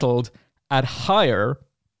settled at higher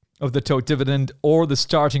of the Tote dividend or the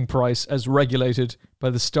starting price as regulated by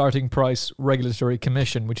the Starting Price Regulatory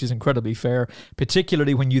Commission, which is incredibly fair,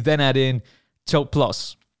 particularly when you then add in Tote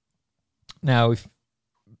Plus. Now, if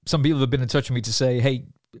some people have been in touch with me to say, hey,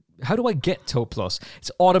 how do I get Tote Plus?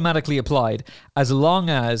 It's automatically applied as long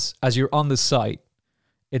as you're on the site,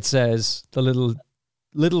 it says the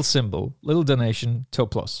little symbol, little donation,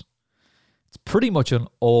 Tote Plus. It's pretty much on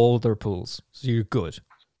all their pools, so you're good,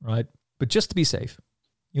 right? But just to be safe,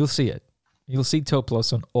 you'll see it. You'll see Tote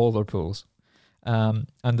Plus on all their pools. And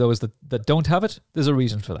those that don't have it, there's a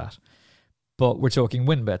reason for that. But we're talking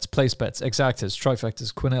win bets, place bets, exactas,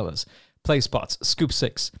 trifectas, quinellas, play spots, scoop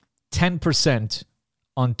six, 10%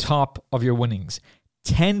 on top of your winnings.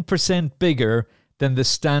 10% bigger than the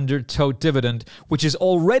standard tote dividend, which is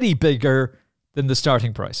already bigger than the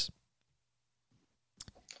starting price.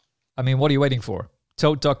 I mean, what are you waiting for?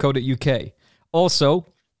 Tote.co.uk. Also,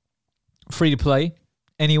 free to play.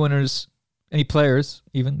 Any winners, any players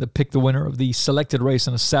even that pick the winner of the selected race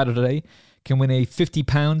on a Saturday can win a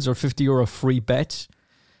 £50 or €50 free bet.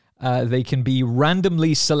 They can be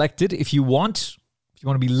randomly selected if you want. If you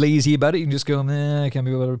want to be lazy about it, you can just go, I can't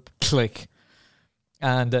be able to click.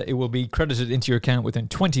 And it will be credited into your account within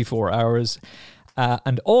 24 hours.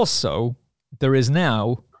 And also, there is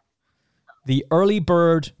now the early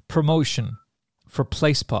bird promotion for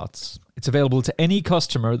PlaySpots. It's available to any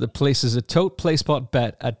customer that places a Tote PlaySpot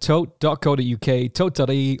bet at tote.co.uk,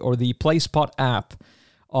 tote.ie, or the PlaySpot app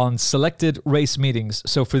on selected race meetings.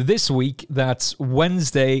 So for this week, that's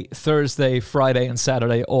Wednesday, Thursday, Friday, and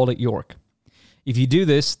Saturday, all at York. If you do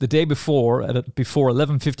this the day before, before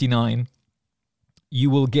 11:59, you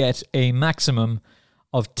will get a maximum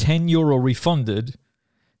of €10 refunded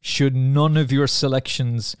should none of your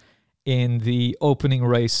selections in the opening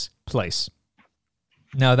race place.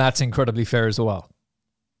 Now, that's incredibly fair as well.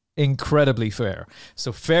 Incredibly fair.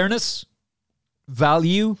 So fairness,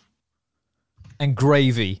 value, and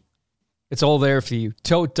gravy. It's all there for you.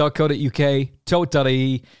 Tote.co.uk,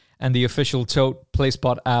 tote.ie, and the official Tote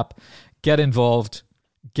PlaySpot app. Get involved,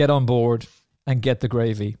 get on board, and get the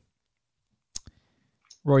gravy.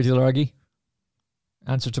 Roy Delargy,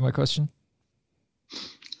 answer to my question?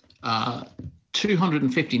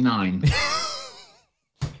 259.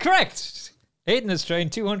 Correct. Aidan has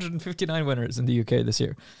trained 259 winners in the UK this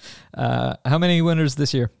year. How many winners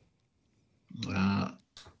this year?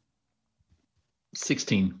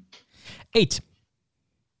 16. 8.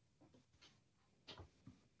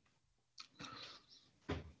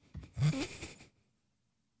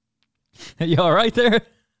 Are you all right there?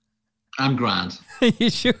 I'm grand.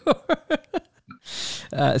 You sure?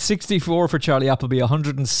 64 for Charlie Appleby,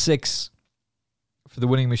 106 for the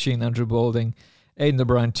winning machine, Andrew Balding. Aidan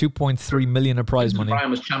O'Brien, 2.3 million of prize money.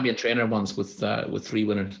 O'Brien was champion trainer once with 3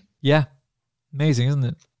 winners. Yeah. Amazing, isn't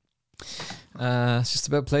it? It's just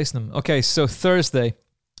about placing them. Okay, so Thursday,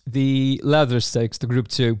 the Leather Stakes, the Group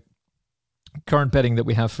 2. Current betting that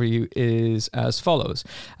we have for you is as follows.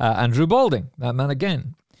 Andrew Balding, that man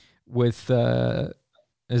again, with,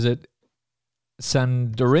 is it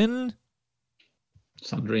Sandrine?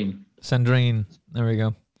 Sandrine. There we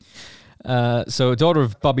go. So, daughter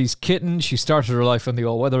of Bobby's Kitten. She started her life on the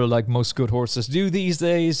all-weather like most good horses do these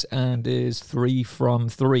days and is 3 from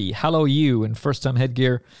 3. Hello, you, in first-time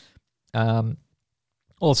headgear.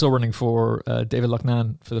 Also running for David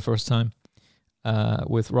Loughnane for the first time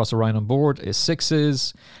with Ross O'Ryan on board is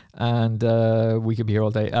 6s. And we could be here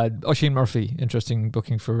all day. Oisin Murphy, interesting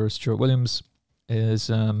booking for Stuart Williams, is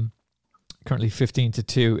currently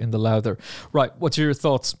 15-2 in the Lowther. Right, what's your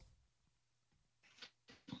thoughts?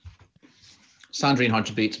 Sandrine hard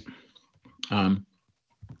to beat, but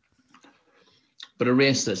a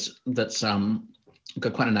race that's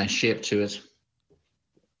got quite a nice shape to it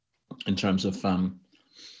in terms of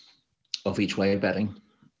each way betting.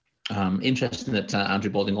 Interesting that Andrew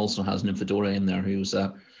Balding also has Nymphadora in there, who's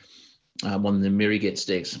won the Mirrygate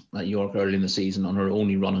Stakes at York early in the season on her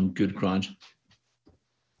only run on good ground.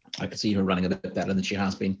 I could see her running a bit better than she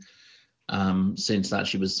has been since that.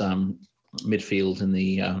 She was midfield in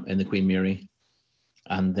the Queen Mary.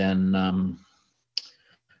 And then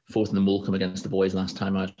 4th in the Moulcombe against the boys last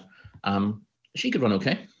time out. She could run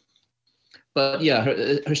okay. But yeah, her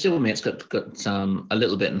stablemate's got a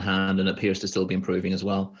little bit in hand and appears to still be improving as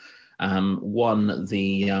well. Won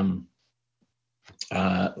the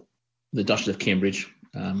Duchess of Cambridge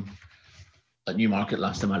at Newmarket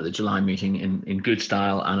last time out at the July meeting in good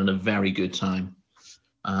style and in a very good time.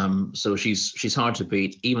 So she's hard to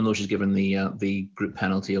beat, even though she's given the group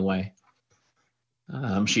penalty away.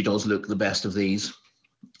 She does look the best of these.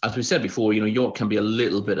 As we said before, York can be a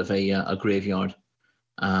little bit of a graveyard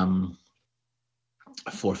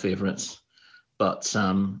for favourites. But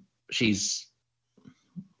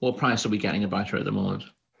what price are we getting about her at the moment?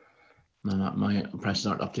 My prices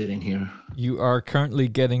aren't updating here. You are currently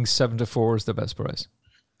getting 7-4 is the best price.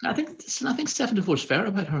 I think 7-4 is fair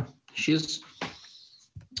about her. She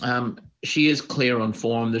is clear on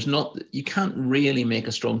form. You can't really make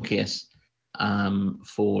a strong case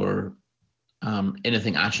for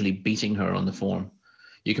anything actually beating her on the form.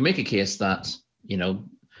 You can make a case that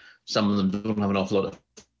some of them don't have an awful lot of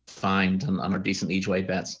find and are decent each way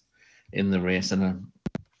bets in the race and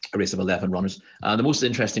a race of 11 runners. The most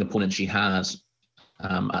interesting opponent she has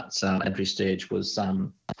at entry stage was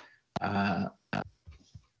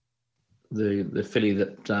the filly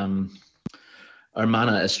that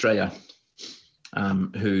Hermana Estrella,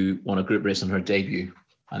 who won a group race on her debut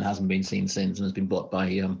and hasn't been seen since, and has been bought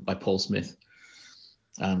by Paul Smith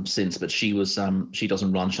since. But she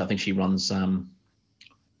doesn't run. I think she runs at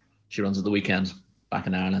the weekend back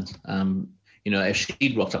in Ireland. If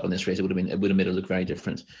she'd rocked up on this race, it would have made her look very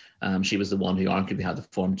different. She was the one who arguably had the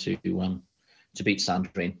form to beat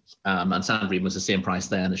Sandrine, and Sandrine was the same price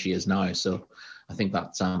then as she is now. So I think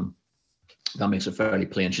that makes her fairly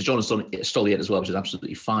plain. She's drawn a stall yet as well, which is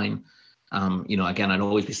absolutely fine. Again, I'd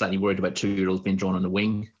always be slightly worried about 2-year-olds being drawn on the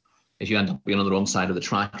wing. If you end up being on the wrong side of the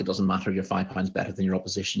track, it doesn't matter if you're 5 pounds better than your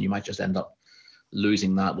opposition. You might just end up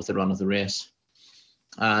losing that with the run of the race.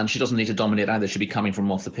 And she doesn't need to dominate either. She'll be coming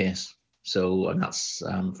from off the pace. So and that's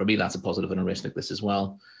for me, that's a positive in a race like this as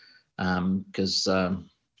well. Because often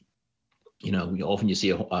you see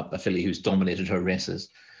a filly who's dominated her races,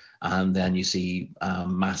 and then you see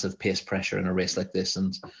massive pace pressure in a race like this,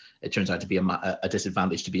 and it turns out to be a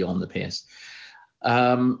disadvantage to be on the pace.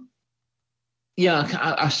 I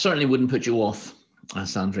certainly wouldn't put you off,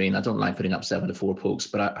 Sandrine. I don't like putting up 7-4 pokes,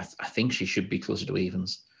 but I think she should be closer to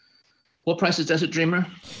evens. What price is Desert Dreamer?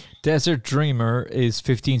 Desert Dreamer is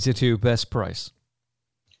 15-2 best price.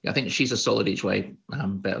 I think she's a solid each way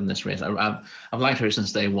bet on this race. I've liked her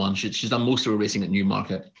since day one. She's done most of her racing at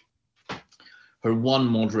Newmarket. Her one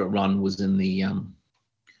moderate run was in the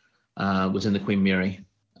Queen Mary.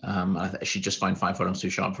 She just found 5 furlongs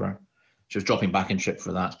too sharp for her. She was dropping back in trip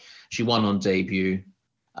for that. She won on debut,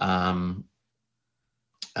 and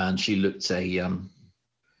she looked a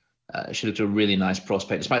really nice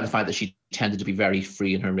prospect, despite the fact that she tended to be very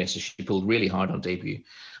free in her races. She pulled really hard on debut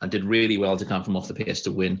and did really well to come from off the pace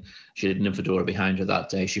to win. She had Nymphadora behind her that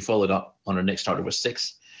day. She followed up on her next start over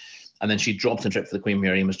 6, and then she dropped in trip for the Queen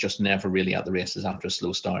Mary and was just never really at the races after a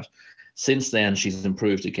slow start. Since then, she's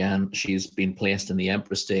improved again. She's been placed in the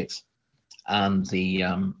Empress Stakes and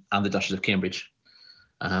the Duchess of Cambridge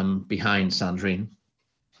behind Sandrine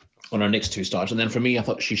on her next 2 starts. And then for me, I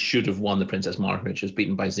thought she should have won the Princess Margaret. She was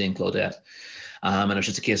beaten by Zane Claudette. And it was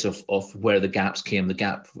just a case of where the gaps came. The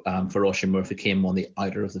gap for Oisin Murphy came on the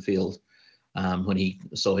outer of the field when he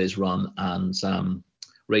saw his run. And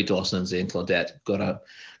Ray Dawson and Zane Claudette got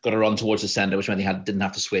a run towards the centre, which meant he didn't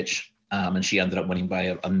have to switch. And she ended up winning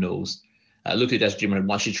by a nose. Looked at Desert Dreamer had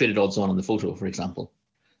won. She traded odds on the photo, for example,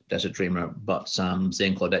 Desert Dreamer. But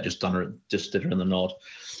Zane Claudette just did her in the nod.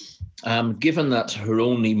 Given that her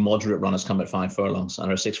only moderate run has come at 5 furlongs and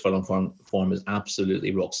her 6 furlong form is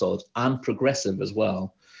absolutely rock solid and progressive as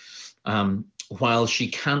well, while she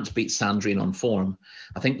can't beat Sandrine on form,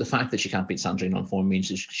 I think the fact that she can't beat Sandrine on form means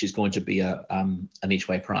she's going to be an each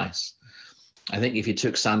way price. I think if you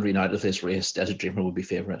took Sandrine out of this race, Desert Dreamer would be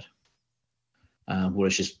favourite.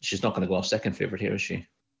 Whereas she's not going to go off second favourite here, is she?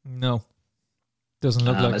 No, doesn't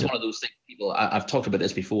look like it's it. One of those things. People, I've talked about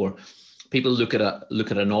this before. People look at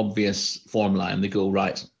an obvious form line. They go,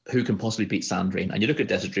 right, who can possibly beat Sandrine? And you look at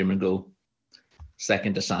Desert Dreamer and go,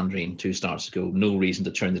 second to Sandrine, 2 starts ago. No reason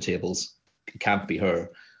to turn the tables. It can't be her.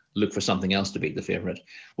 Look for something else to beat the favourite.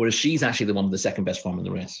 Whereas she's actually the one with the second best form in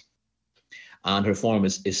the race. And her form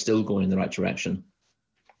is still going in the right direction.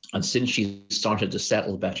 And since she started to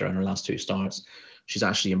settle better in her last 2 starts, she's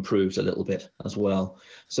actually improved a little bit as well.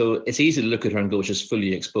 So it's easy to look at her and go, she's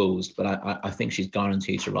fully exposed, but I think she's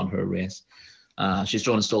guaranteed to run her race. She's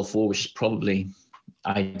drawn in stall 4, which is probably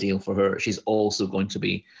ideal for her. She's also going to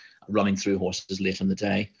be running through horses late in the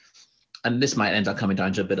day. And this might end up coming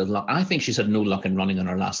down to a bit of luck. I think she's had no luck in running on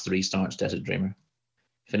her last 3 starts, Desert Dreamer.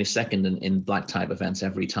 Finished second in black type events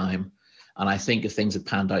every time. And I think if things had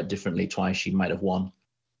panned out differently twice, she might have won.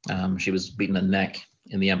 She was beaten a neck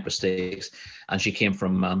in the Empress Stakes, and she came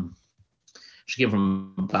from a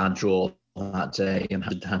bad draw that day and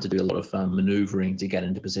had to do a lot of manoeuvring to get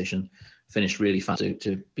into position. Finished really fast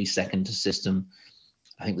to be second to system.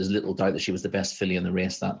 I think there's little doubt that she was the best filly in the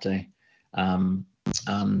race that day. I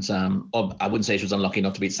wouldn't say she was unlucky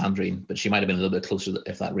not to beat Sandrine, but she might have been a little bit closer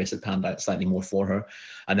if that race had panned out slightly more for her.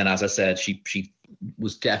 And then, as I said, she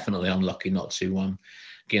was definitely unlucky not to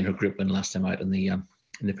gain her group win last time out in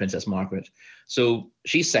the Princess Margaret. So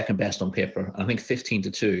she's second best on paper. I think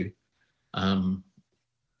 15-2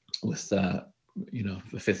 with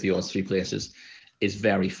 50 odds 3 places is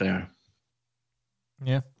very fair.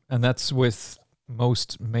 Yeah, and that's with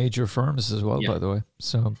most major firms as well, by the way.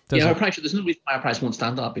 So her price, there's no reason why her price won't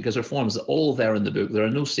stand up, because her forms are all there in the book. There are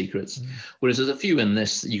no secrets. Whereas there's a few in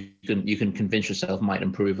this you can convince yourself might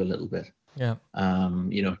improve a little bit. Yeah.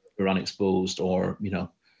 You're unexposed, or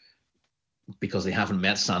because they haven't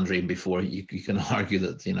met Sandrine before, you can argue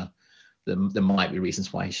that, there might be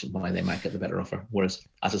reasons why they might get the better offer. Whereas,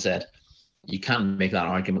 as I said, you can make that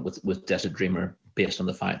argument with Desert Dreamer based on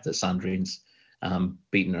the fact that Sandrine's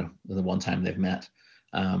beaten her the one time they've met.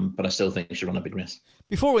 But I still think she run a big race.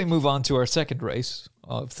 Before we move on to our second race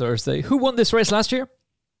of Thursday, who won this race last year?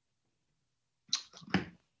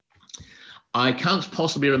 I can't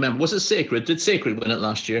possibly remember. Was it Sacred? Did Sacred win it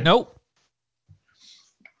last year? No.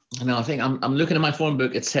 No, I think I'm looking at my form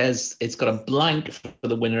book. It says it's got a blank for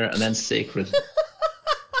the winner and then Sacred.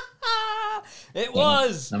 It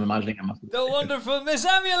was. I'm imagining I must. The wonderful Miss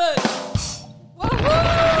Amulet. Woohoo!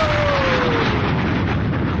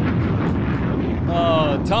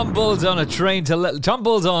 Oh, Tom Bull's on a train to Tom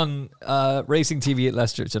Bull's on Racing TV at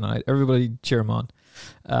Leicester tonight. Everybody cheer him on.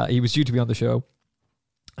 He was due to be on the show.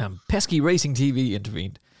 Pesky Racing TV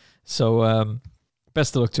intervened. So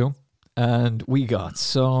best of luck to him. And we got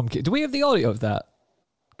some... Do we have the audio of that?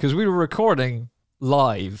 Because we were recording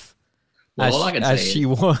live as she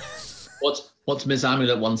was. What's Miss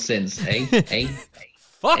Amulet won since? Eh?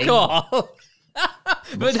 Fuck off!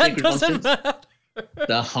 But that doesn't matter.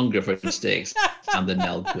 The hunger for mistakes and the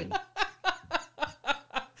Nell Gwyn.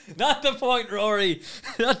 Not the point, Rory.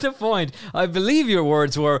 Not the point. I believe your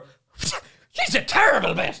words were, she's a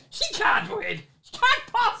terrible bet. She can't win. She can't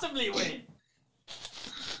possibly win.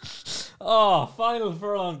 Oh, final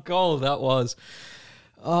furlong goal that was.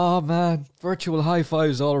 Oh, man. Virtual high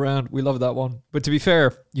fives all around. We love that one. But to be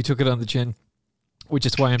fair, you took it on the chin, which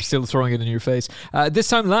is why I'm still throwing it in your face. This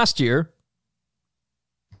time last year,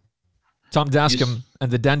 Tom Dascombe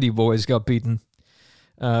and the Dandy Boys got beaten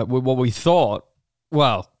with what we thought.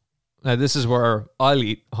 Well, now this is where I'll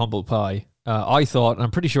eat humble pie. I thought, and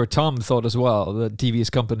I'm pretty sure Tom thought as well, that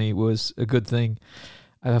Devious Company was a good thing.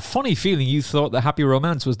 I have a funny feeling you thought the Happy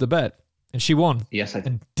Romance was the bet. And she won. Yes, I did.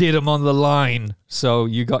 And did him on the line. So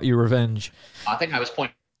you got your revenge. I think I was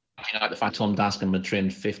pointing out the fact Tom Dascombe had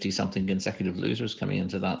trained 50-something consecutive losers coming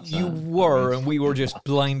into that. You were, and we were just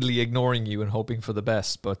blindly ignoring you and hoping for the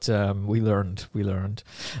best. But we learned.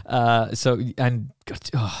 That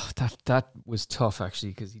was tough,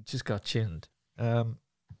 actually, because he just got chinned.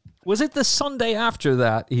 Was it the Sunday after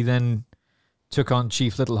that he then took on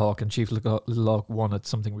Chief Little Hawk, and Chief Little Hawk won at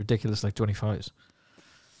something ridiculous like 25s?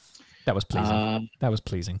 That was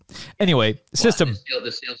pleasing. Anyway, System.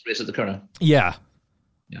 The sales race at the Curragh. Yeah.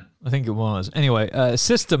 I think it was. Anyway,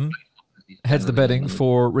 System heads the betting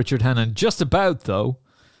for Richard Hannon. Just about, though,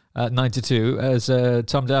 9-2, as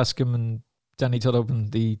Tom Dascombe and Danny Tudhope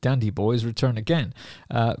and the Dandy Boys return again.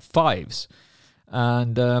 Fives.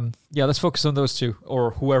 And, let's focus on those two, or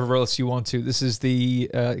whoever else you want to. This is the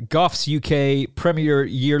Goffs UK Premier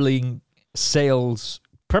Yearling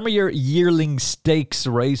Stakes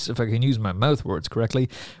race, if I can use my mouth words correctly,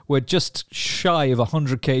 with just shy of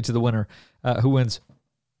 100k to the winner. Who wins?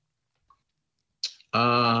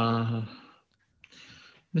 Mr.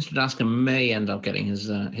 Dascombe may end up getting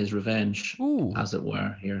his revenge, as it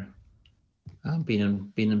were, here.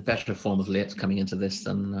 Been in better form of late coming into this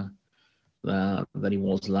than he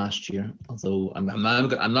was last year. Although I'm now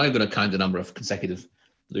going to count the number of consecutive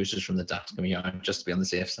losers from the Dascombe yard just to be on the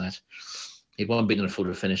safe side. He won beating a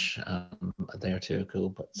photo finish a day or two ago,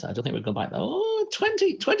 but I don't think we're going back.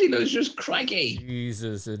 20 losers, crikey!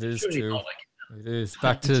 Jesus, it is Surely true. not. It is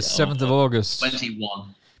back to 7th of August.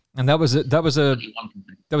 21. And that was a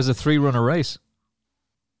 3-runner race.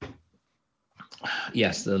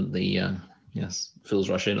 Yes, yes, Fool's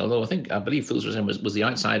Rush In. Although I believe Fool's Rush In was the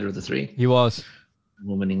outsider of the three. He was.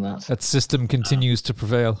 Winning that. That system continues to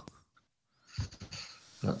prevail.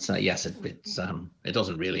 But yes, it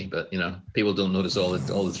doesn't really. But people don't notice all the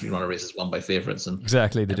 3-runner races won by favourites. And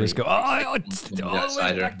exactly, they just go, it's always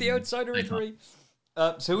back the outsider of 3.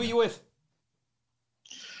 So who are you with?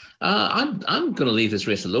 I'm going to leave this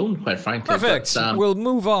race alone, quite frankly. Perfect. But, we'll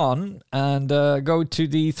move on and go to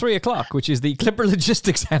the 3 o'clock, which is the Clipper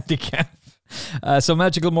Logistics Handicap. So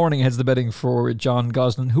Magical Morning heads the betting for John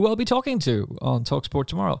Gosden, who I'll be talking to on TalkSport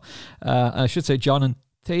tomorrow. I should say John and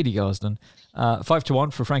Thady Gosden.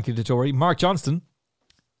 5-1 for Frankie Dettori. Mark Johnston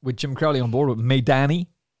with Jim Crowley on board with Maydani,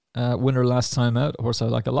 winner last time out, a horse I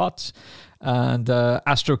like a lot. And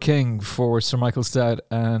Astro King for Sir Michael Stout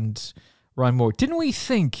and Ryan Moore. Didn't we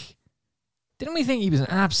think he was an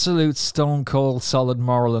absolute stone cold solid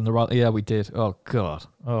moral in the run? Yeah, we did. Oh God.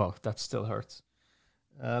 Oh, that still hurts.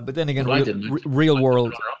 But then again, real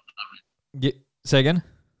world. Yeah, say again.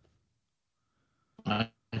 I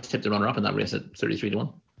tipped the runner up in that race at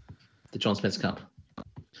 33-1, the John Smith's Cup.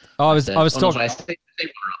 Oh, I was talking.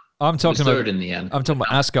 I'm talking about third in the end. I'm talking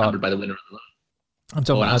about Ascot by the winner of the line. I'm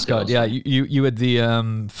talking about Ascot. Yeah, you had the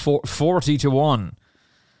 40-1.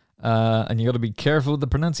 And you got to be careful with the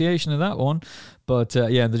pronunciation of that one. But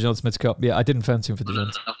the John Smith's Cup. Yeah, I didn't fancy him for the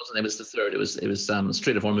John. It was the third. It was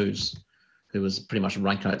Strait of Hormuz, who was pretty much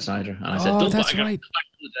right outsider. And I said, don't that's buy right.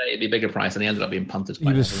 It'd be a bigger price, and he ended up being punted.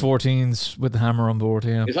 He was 14s with the hammer on board.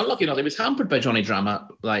 Yeah, he was unlucky enough. He was hampered by Johnny Drama,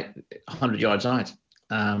 like 100 yards out,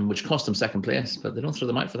 which cost him second place. But they don't throw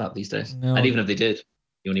them out for that these days. No. And even if they did,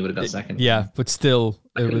 he only would have got second. Yeah, but still,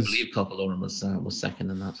 I couldn't believe Coppelone was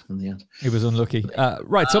second in that in the end. He was unlucky.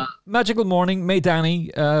 Right, so Magical Morning, May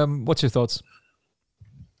Danny. What's your thoughts?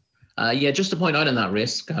 Just to point out in that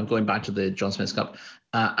race, going back to the John Smith's Cup,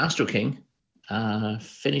 Astro King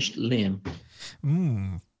finished lame.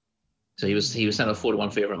 So he was sent a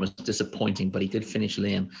 4-1 favourite and was disappointing, but he did finish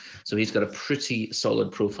lame. So he's got a pretty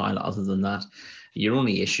solid profile. Other than that, your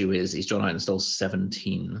only issue is he's drawn out and still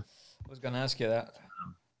 17. I was going to ask you that.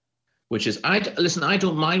 Which is, I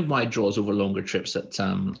don't mind wide draws over longer trips at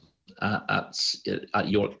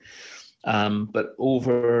York, but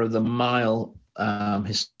over the mile,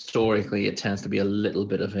 historically, it tends to be a little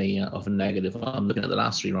bit of a negative. I'm looking at the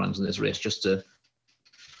last 3 rounds in this race just to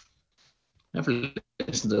never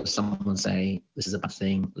listen to someone say this is a bad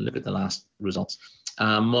thing. Look at the last results.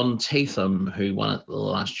 Montatham, who won it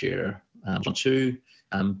last year, won 2,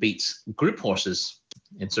 beats group horses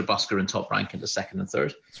in Sir Busker and Top Rank into second and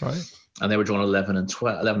third. That's right. And they were drawn 11 and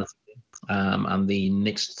 12, 11 and 13. And the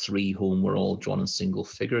next 3 home were all drawn in single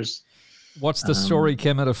figures. What's the Story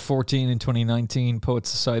came out of 14 in 2019, Poet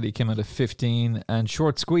Society came out of 15, and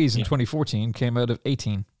Short Squeeze in 2014 came out of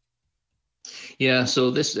 18. Yeah,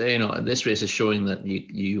 so this this race is showing that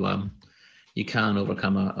you can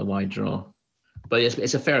overcome a wide draw, but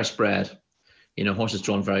it's a fair spread. Horses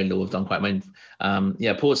drawn very low have done quite well.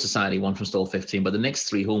 Poet Society won from stall 15, but the next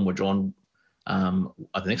 3 home were drawn.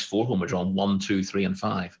 The next 4 home were drawn 1, 2, 3, and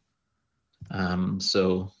 5.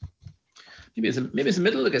 So maybe it's a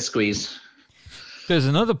middle of a squeeze. There's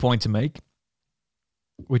another point to make,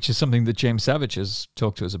 which is something that James Savage has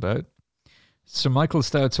talked to us about. Sir Michael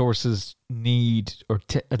Stout's horses need, or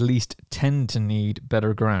at least tend to need,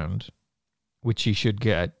 better ground, which he should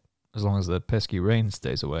get as long as the pesky rain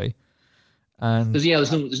stays away. And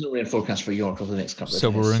there's no rain forecast for York over the next couple of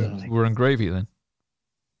days. We're in gravy then.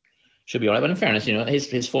 Should be all right. But in fairness,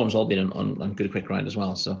 his form's all been on good quick ground as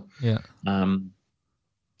well. So yeah.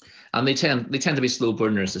 And they tend to be slow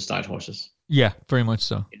burners, the stout horses. Yeah, very much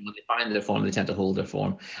so. When they find their form, they tend to hold their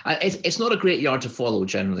form. It's not a great yard to follow,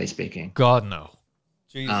 generally speaking. God, no.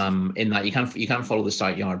 Jesus. In that you can't follow the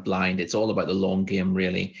stout yard blind. It's all about the long game,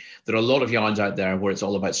 really. There are a lot of yards out there where it's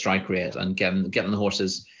all about strike rate and getting the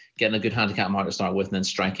horses, getting a good handicap mark to start with, and then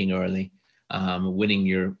striking early, winning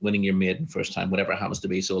your maiden first time, whatever it happens to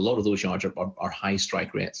be. So a lot of those yards are high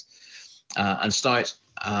strike rates, and stout.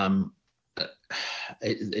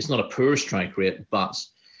 It's not a poor strike rate, but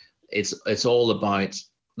it's all about,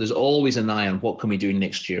 there's always an eye on what can we do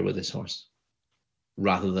next year with this horse,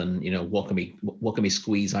 rather than what can we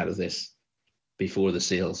squeeze out of this before the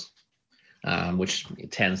sales, which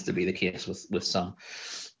tends to be the case with some.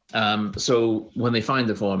 So when they find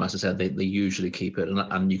the form, as I said, they usually keep it,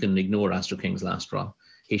 and you can ignore Astro King's last run.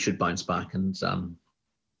 He should bounce back, and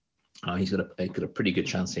he's got a pretty good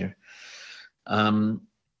chance here.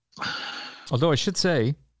 Although I should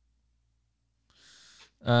say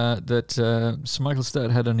that Sir Michael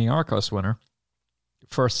Stout had a Niarchos winner,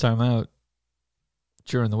 first time out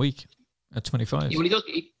during the week at 25. Yeah, well,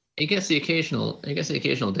 he gets the occasional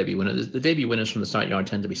debut winner. The debut winners from the start yard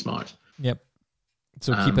tend to be smart. Yep.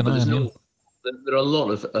 So keep an eye on him. There are a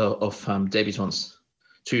lot of debutants,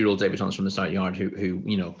 2-year-old debutants from the start yard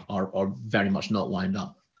who are very much not wound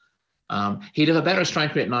up. He'd have a better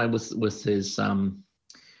strike rate now with his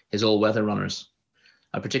all-weather runners.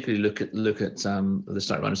 I particularly look at the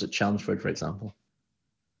start runners at Chelmsford, for example.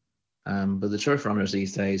 But the turf runners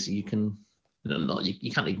these days, you can't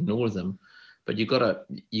ignore them, but you got to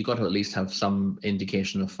at least have some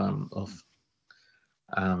indication of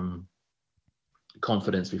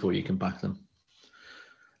confidence before you can back them.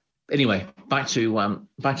 Anyway, back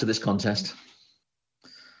to this contest,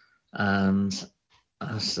 and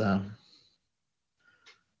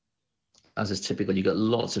as is typical, you got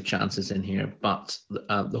lots of chances in here, but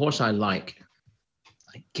the horse I like,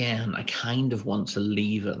 again, I kind of want to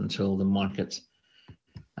leave it until the market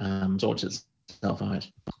sorts itself out,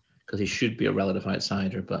 because he should be a relative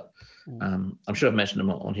outsider, but I'm sure I've mentioned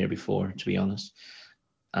him on here before, to be honest.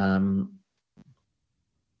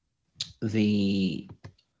 The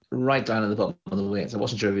right down at the bottom of the weights, I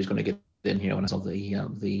wasn't sure if he was going to get in here when I saw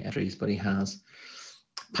the entries, but he has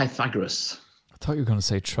Pythagoras. thought you were going to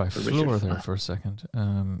say Triflora there for a second.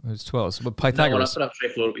 It was 12. But Pythagoras. No, well, I put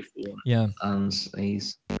up Triflora before. Yeah. And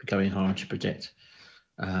he's becoming hard to predict.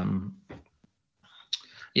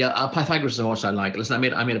 Pythagoras is a horse I like. Listen,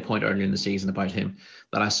 I made a point earlier in the season about him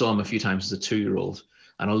that I saw him a few times as a 2-year-old.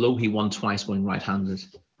 And although he won twice going right-handed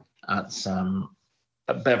at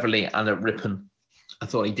Beverley and at Ripon, I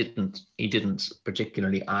thought he didn't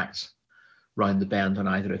particularly act round the bend on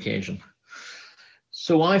either occasion.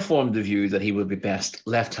 So I formed the view that he would be best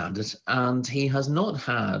left-handed, and he has not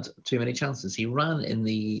had too many chances. He ran in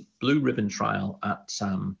the Blue Ribbon Trial at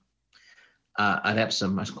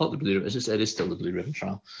Epsom. I call it the Blue Ribbon. It is still the Blue Ribbon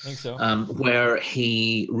Trial. I think so. Where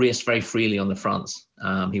he raced very freely on the fronts.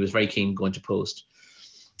 He was very keen going to post.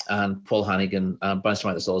 And Paul Hannigan bounced him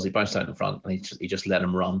out the stalls. He bounced out in front, and he just let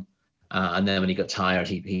him run. And then when he got tired,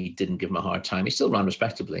 he didn't give him a hard time. He still ran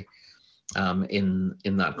respectably in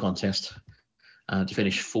that contest to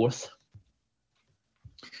finish 4th.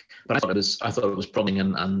 But I thought it was promising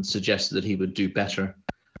and suggested that he would do better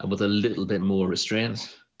with a little bit more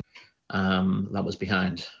restraint. That was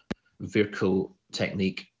behind Virco,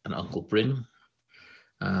 Technique, and Uncle Bryn.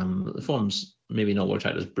 The form's maybe not worked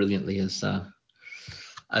out as brilliantly as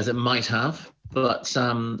it might have, but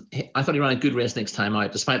I thought he ran a good race next time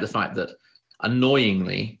out, despite the fact that,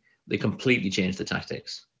 annoyingly, they completely changed the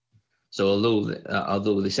tactics. So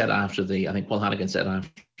although they said I think Paul Hannigan said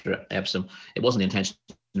after Epsom, it wasn't the intention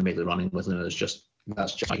to make the running with him. It was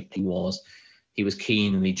that's just how he was. He was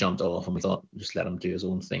keen and he jumped off, and we thought just let him do his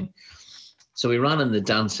own thing. So he ran in the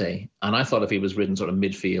Dante, and I thought if he was ridden sort of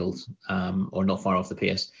midfield or not far off the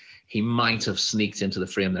pace, he might have sneaked into the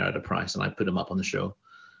frame there at a price, and I put him up on the show.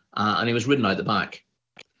 And he was ridden out the back.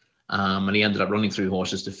 And he ended up running through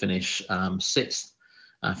horses to finish 6th,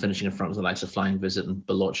 finishing in front of the likes of Flying Visit and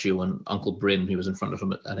Bellocchio and Uncle Bryn, who was in front of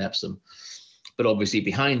him at Epsom. But obviously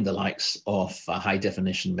behind the likes of High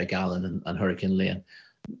Definition, McGallen and Hurricane Lane.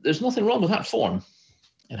 There's nothing wrong with that form,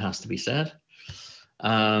 it has to be said.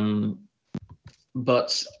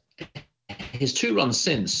 But his 2 runs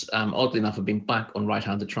since, oddly enough, have been back on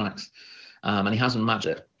right-handed tracks, and he hasn't matched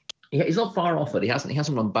it. He's not far off it. He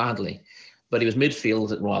hasn't run badly, but he was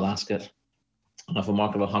midfield at Royal Ascot off a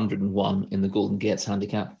mark of 101 in the Golden Gates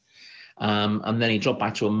handicap. And then he dropped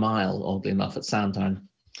back to a mile, oddly enough, at Sandown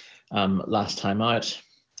last time out,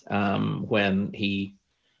 when he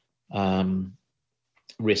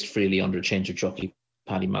raced freely under a change of jockey.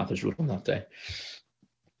 Paddy Mathers rode on that day.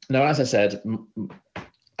 Now, as I said,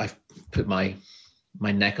 I've put my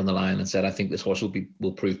neck on the line and said I think this horse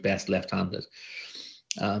will prove best left-handed.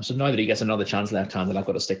 So now that he gets another chance left-handed, I've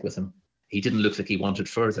got to stick with him. He didn't look like he wanted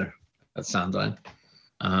further at Sandown.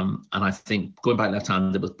 And I think going back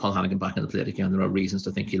left-handed with Paul Hannigan back in the plate again, there are reasons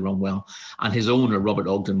to think he'll run well. And his owner, Robert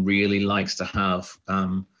Ogden, really likes to have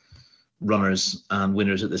runners and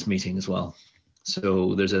winners at this meeting as well.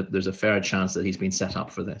 So there's a fair chance that he's been set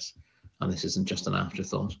up for this, and this isn't just an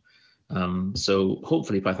afterthought. So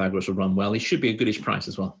hopefully Pythagoras will run well. He should be a goodish price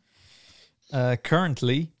as well.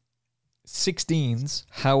 Currently 16s.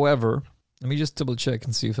 However, let me just double check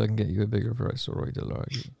and see if I can get you a bigger price. All right,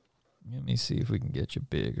 let me see if we can get you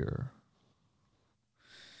bigger.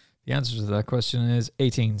 The answer to that question is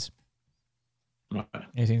 18s. Right.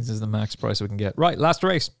 18s is the max price we can get. Right, last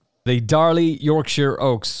race. The Darley Yorkshire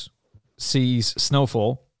Oaks sees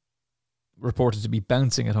Snowfall reported to be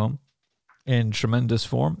bouncing at home in tremendous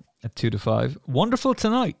form at 2-5. Wonderful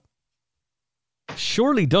tonight.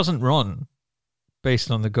 Surely doesn't run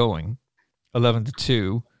based on the going.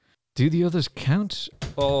 11-2. Do the others count?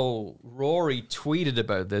 Oh, Rory tweeted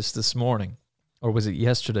about this morning. Or was it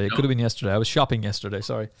yesterday? It could have been yesterday. I was shopping yesterday,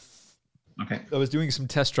 sorry. Okay. I was doing some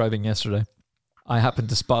test driving yesterday. I happened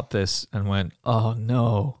to spot this and went, oh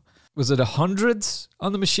no. Was it 100s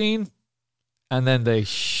on the machine? And then they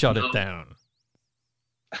shut it down.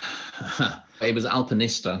 It was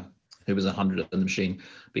Alpinista who was 100 on the machine,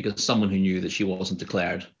 because someone who knew that she wasn't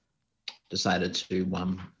declared decided to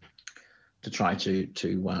try to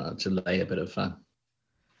lay a bit of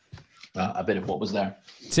what was there.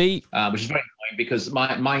 See, which is very annoying, because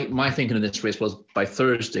my thinking in this race was by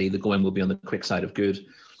Thursday the going will be on the quick side of good,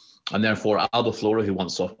 and therefore Alba Flora, who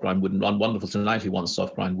wants soft ground, wouldn't run. Wonderful Tonight, who wants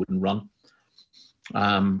soft ground, wouldn't run.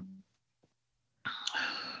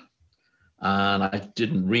 And I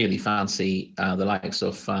didn't really fancy the likes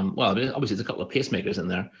of obviously there's a couple of pacemakers in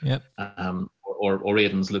there. Yep. Or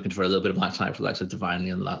Aiden's looking for a little bit of black type for the likes of Divinely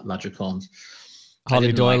and Latricons.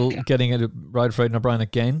 Holly Doyle getting it right for Aidan O'Brien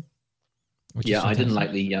again. I didn't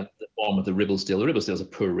like the form of the Ribblesdale. The Ribblesdale's a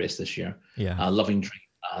poor race this year. Yeah. Loving Dream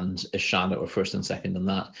and Ishada were first and second in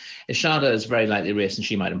that. Ishada is very lightly raced and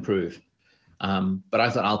she might improve. But I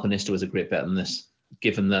thought Alpinista was a great bet in this,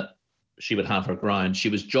 given that she would have her ground. She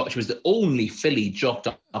was the only filly jocked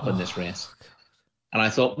up in this race. And I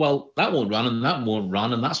thought, well, that won't run and that won't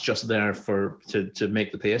run, and that's just there to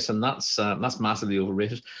make the pace, and that's massively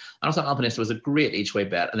overrated. And I thought Alpinista was a great each-way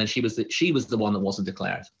bet, and then she was the one that wasn't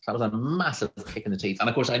declared. That was a massive kick in the teeth. And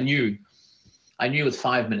of course, I knew with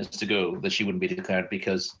 5 minutes to go that she wouldn't be declared,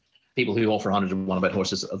 because people who offer 101 about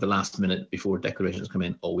horses at the last minute before declarations come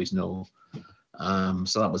in always know.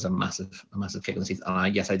 So that was a massive kick in the teeth. And I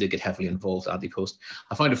did get heavily involved at the post.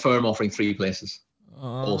 I found a firm offering 3 places.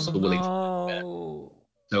 Also willing to bet.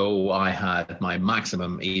 So I had my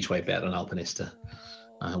maximum each-way bet on Alpinista.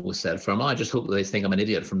 Was said firm. I just hope that they think I'm an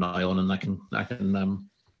idiot from now on, and I can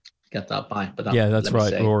get that by. But that's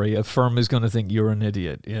right, Rory. A firm is going to think you're an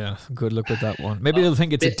idiot. Yeah, good luck with that one. Maybe they'll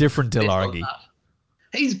think it's a different Dillargy.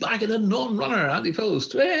 He's back in a non-runner at the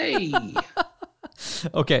post. Hey.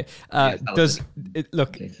 Okay.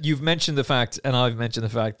 Look, you've mentioned the fact, and I've mentioned the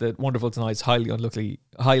fact, that Wonderful Tonight's highly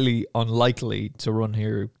unlikely to run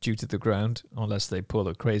here due to the ground, unless they pull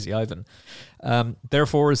a crazy Ivan.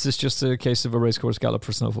 Therefore, is this just a case of a racecourse gallop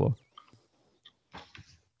for Snowfall?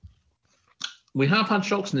 We have had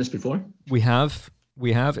shocks in this before. We have,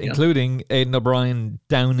 including Aidan O'Brien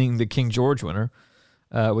downing the King George winner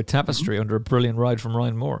with Tapestry under a brilliant ride from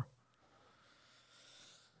Ryan Moore.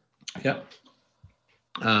 Yeah.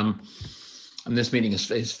 And this meeting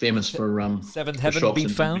is famous for Seventh Heaven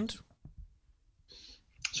Beat Found.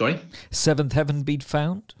 Sorry? Seventh Heaven Beat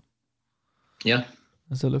Found. Yeah.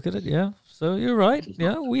 As I look at it, yeah. So you're right.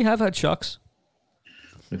 Yeah, we have had shocks.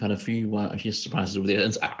 We've had a few surprises over there.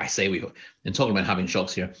 And I say in talking about having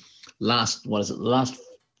shocks here, the last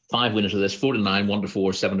 5 winners of this: 4-9,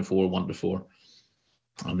 1-4, 7-4, 1-4,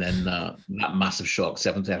 and then that massive shock,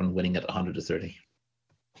 7-7, winning at 100-30.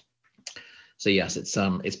 So yes,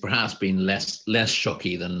 it's perhaps been less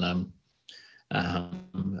shocky than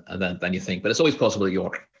you think, but it's always possible at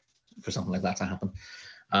York for something like that to happen.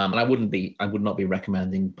 And I would not be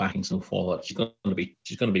recommending backing Snowfall. She's going to be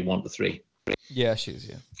 1-3. Yeah, she is.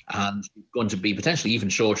 Yeah, and going to be potentially even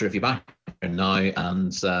shorter if you back her now.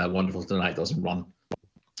 And Wonderful Tonight doesn't run,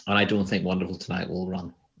 and I don't think Wonderful Tonight will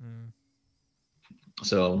run.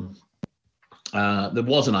 So there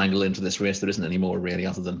was an angle into this race. There isn't anymore really,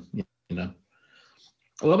 other than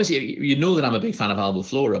Well, obviously, you know that I'm a big fan of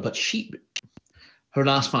Albuflora, but her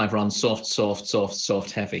last 5 runs,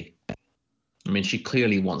 soft, heavy. I mean, she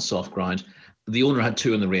clearly wants soft ground. The owner had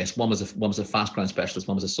 2 in the race. One was a fast ground specialist,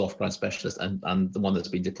 one was a soft ground specialist, and the one that's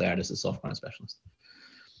been declared is a soft ground specialist.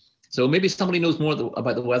 So maybe somebody knows more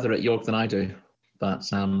about the weather at York than I do, but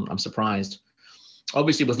I'm surprised.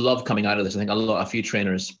 Obviously, with Love coming out of this, I think a few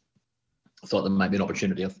trainers thought there might be an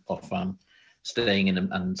opportunity of staying in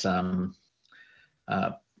and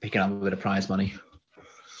picking up a bit of prize money.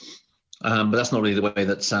 But that's not really the way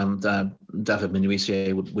that David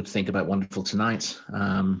Minuisier would think about Wonderful Tonight.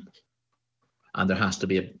 And there has to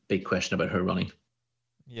be a big question about her running.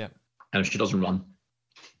 Yeah. And if she doesn't run,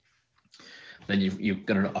 then you've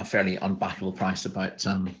got a fairly unbackable price about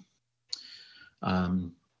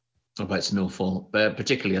Snowfall. But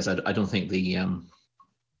particularly as I don't think the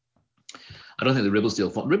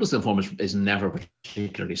Ribblesdale form is never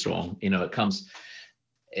particularly strong.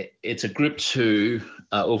 It's a Group 2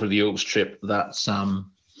 over the Oaks trip that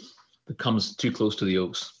comes too close to the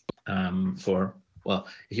Oaks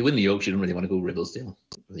if you win the Oaks, you don't really want to go Ribblesdale.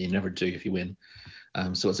 You never do if you win.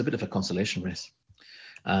 So it's a bit of a consolation race.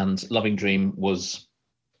 And Loving Dream was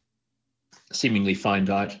seemingly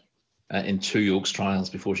found out in 2 Oaks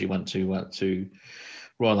trials before she went to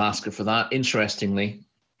Royal Ascot for that. Interestingly,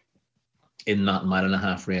 in that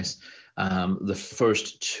 1.5-mile race, the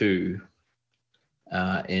first 2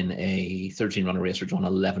 in a 13-runner race were drawn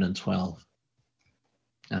 11 and 12.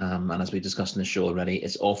 And as we discussed in the show already,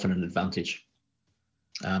 it's often an advantage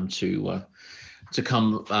to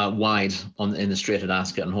come wide in the straight at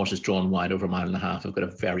Ascot, and horses drawn wide over 1.5 miles have got a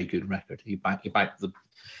very good record. You back the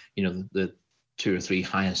 2 or 3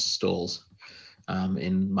 highest stalls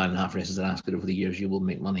in 1.5-mile races at Ascot over the years, you will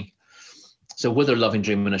make money. So whether Loving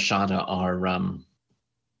Dream and Ashada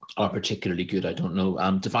are particularly good, I don't know.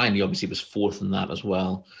 Divinely obviously was 4th in that as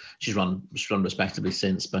well. She's run respectably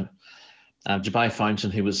since, but Dubai Fountain,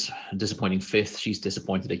 who was disappointing 5th, she's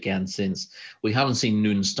disappointed again since. We haven't seen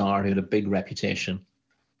Noon Star, who had a big reputation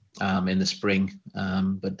in the spring,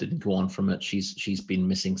 but didn't go on from it. She's been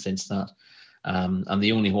missing since that. And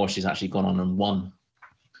the only horse she's actually gone on and won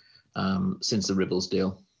since the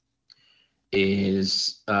Ribblesdale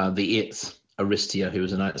is the 8th, Aristia, who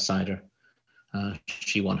was an outsider.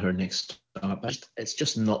 She won her next start, but it's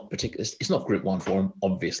just not particular. It's not Group 1 form,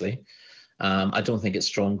 obviously. I don't think it's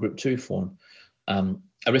strong Group 2 form.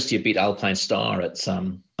 Aristia beat Alpine Star at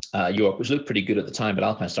York, which looked pretty good at the time, but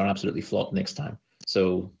Alpine Star absolutely flopped next time.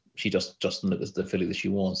 So she just didn't look as the filly that she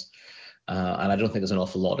was. And I don't think there's an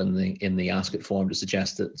awful lot in the Ascot form to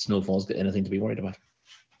suggest that Snowfall's got anything to be worried about.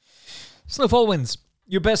 Snowfall wins.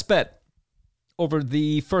 Your best bet over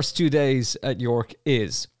the first 2 days at York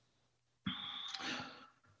is?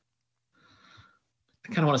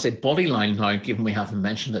 I kind of want to say Bodyline now, given we haven't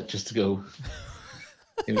mentioned it, just to go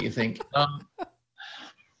see what you think.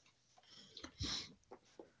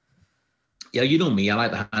 Yeah, you know me. I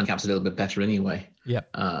like the handicaps a little bit better anyway. Yeah.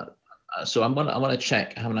 So I want to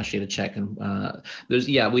check. I haven't actually had a check, and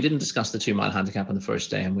we didn't discuss the 2 mile handicap on the first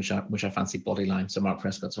day, and which I fancy Bodyline, so Mark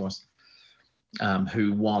Prescott's horse,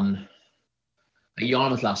 who won at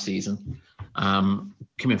Yarmouth last season,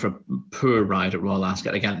 came in for a poor ride at Royal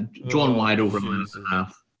Ascot again, drawn wide over a mile and a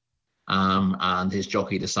half, and his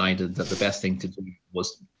jockey decided that the best thing to do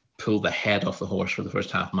was pull the head off the horse for the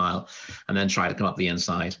first half mile, and then try to come up the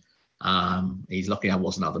inside. He's lucky I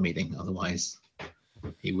wasn't at the meeting, otherwise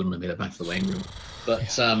he wouldn't have made it back to the weighing room.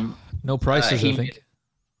 But no prices, I think.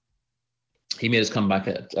 He made his comeback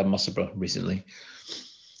at Musselburgh recently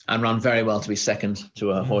and ran very well to be second to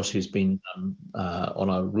a horse who's been on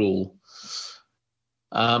a roll.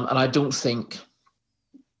 And I don't think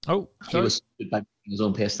he was by his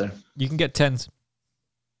own pace there. You can get 10s.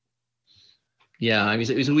 Yeah,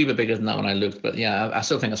 he was a wee bit bigger than that when I looked, but yeah, I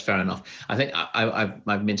still think that's fair enough. I think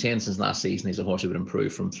I've maintained since last season he's a horse who would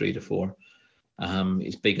improve from 3 to 4.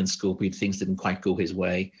 He's big and scopy. Things didn't quite go his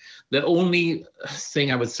way. The only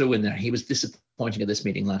thing I would throw in there, he was disappointing at this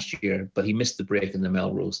meeting last year, but he missed the break in the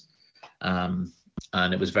Melrose, and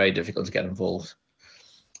it was very difficult to get involved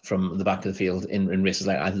from the back of the field in races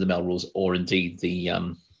like either the Melrose or indeed the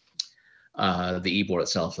Ebor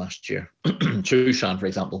itself last year. Trushan, for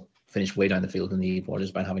example, finished way down the field in the Ebor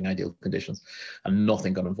just by having ideal conditions, and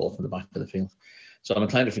nothing got involved from the back of the field. So I'm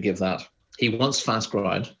inclined to forgive that. He wants fast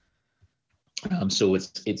ground. So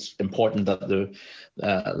it's important that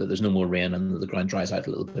that there's no more rain and that the ground dries out a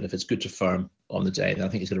little bit. If it's good to firm on the day, then I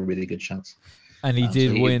think he's got a really good chance. And he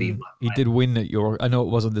did win. He did win at York. I know it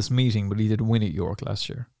wasn't this meeting, but he did win at York last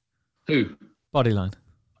year. Who? Bodyline.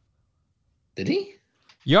 Did he?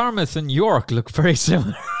 Yarmouth and York look very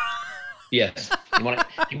similar. Yes,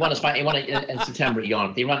 he won it in September at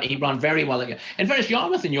Yarmouth. He ran very well. In fairness,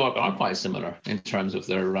 Yarmouth and York are quite similar in terms of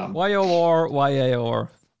their YOR.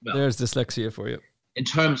 Well, there's dyslexia for you. In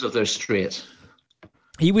terms of their straight,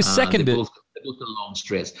 he was seconded. They both got long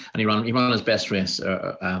straights, and he ran his best race at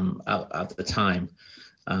the time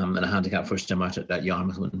in a handicap first time out at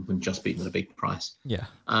Yarmouth when just beaten at a big price. Yeah,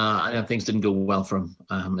 and things didn't go well for him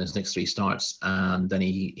in his next 3 starts, and then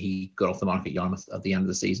he got off the mark at Yarmouth at the end of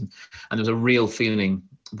the season, and there was a real feeling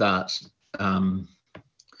that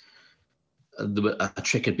a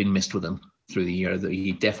trick had been missed with him through the year, that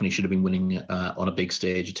he definitely should have been winning on a big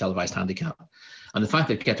stage, a televised handicap. And the fact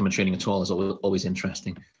that he kept him in training at all is always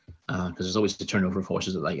interesting, because there's always a turnover of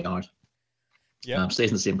horses at that yard. Yeah, stays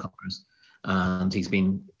in the same colours, and he's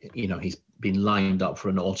been lined up for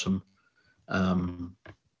an autumn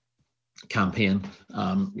campaign.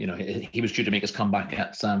 He was due to make his comeback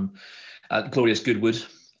at Glorious Goodwood,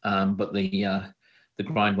 but the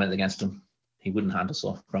ground went against him. He wouldn't handle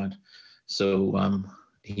soft ground, so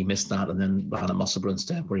he missed that, and then ran at Musselburgh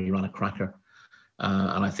instead, where he ran a cracker.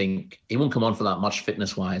 And I think he won't come on for that much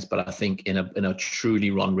fitness-wise, but I think in a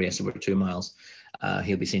truly run race over 2 miles,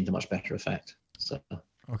 he'll be seen to much better effect. So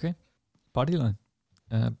okay, Bodyline,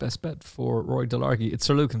 best bet for Roy Delargy. It's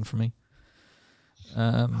Sir Lucan for me.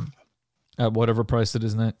 At whatever price it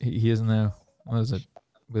is now, he is now. What is it?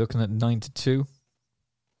 We're looking at 9 to 2.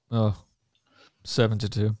 Oh, 7 to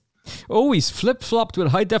 2. Oh, he's flip-flopped with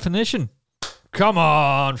high definition. Come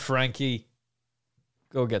on, Frankie.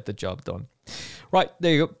 Go get the job done. Right,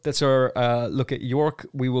 there you go. That's our look at York.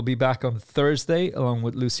 We will be back on Thursday along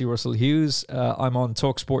with Lucy Russell-Hughes. I'm on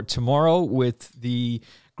TalkSport tomorrow with the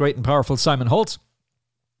great and powerful Simon Holt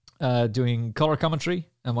doing colour commentary.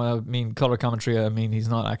 And when I mean colour commentary, I mean he's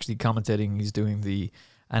not actually commentating. He's doing the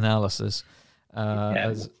analysis. What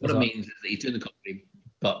it means is that he's doing the commentary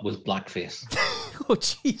but with blackface. Oh,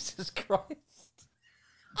 Jesus Christ.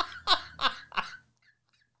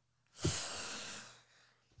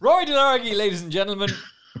 Roy Delargy, ladies and gentlemen,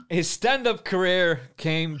 his stand-up career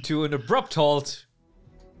came to an abrupt halt,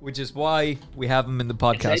 which is why we have him in the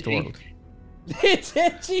podcast world. It's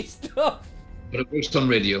edgy stuff. But it works on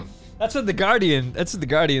radio. That's what the Guardian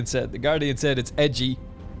said. The Guardian said it's edgy.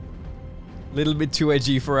 A little bit too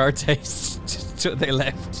edgy for our taste. So they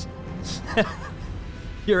left.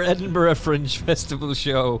 Your Edinburgh Fringe Festival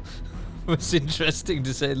show was interesting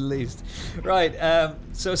to say the least. Right,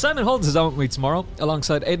 so Simon Holt is on with me tomorrow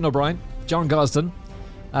alongside Aidan O'Brien, John Gosden,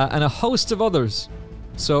 and a host of others.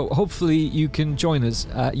 So hopefully you can join us.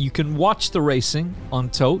 You can watch the racing on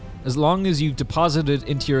Tote as long as you've deposited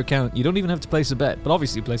into your account. You don't even have to place a bet, but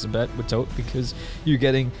obviously place a bet with Tote because you're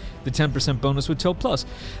getting the 10% bonus with Tote Plus.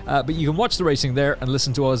 But you can watch the racing there and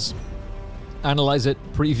listen to us analyze it,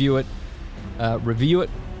 preview it, review it,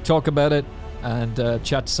 talk about it, and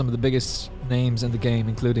chat to some of the biggest names in the game,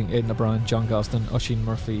 including Aidan O'Brien, John Gosden, Oisin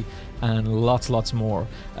Murphy, and lots more.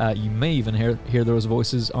 You may even hear those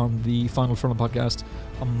voices on the Final Furlong podcast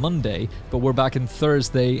on Monday, but we're back on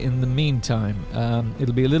Thursday in the meantime.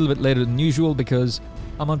 It'll be a little bit later than usual because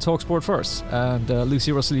I'm on TalkSport first, and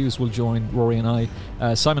Lucy Russell-Hughes will join Rory and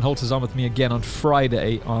I. Simon Holt is on with me again on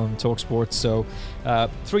Friday on TalkSport, so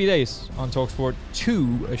 3 days on TalkSport,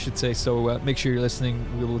 2 I should say, so make sure you're listening.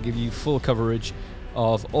 We will give you full coverage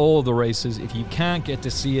of all the races. If you can't get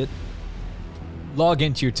to see it, log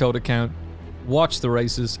into your Tote account, watch the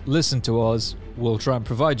races, listen to us. We'll try and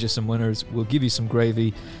provide you some winners, we'll give you some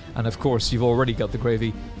gravy, and of course you've already got the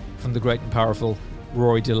gravy from the great and powerful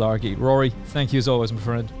Rory DeLargy. Rory, thank you as always, my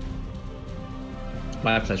friend.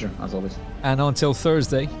 My pleasure, as always. And until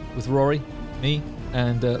Thursday with Rory, me,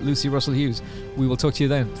 and Lucy Russell-Hughes, we will talk to you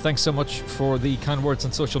then. Thanks so much for the kind words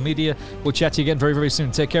on social media. We'll chat to you again very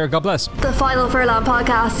soon. Take care. God bless. The Final Furlong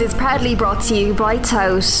podcast is proudly brought to you by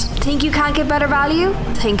Tote. Think you can't get better value?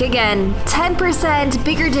 Think again. 10%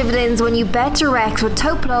 bigger dividends when you bet direct with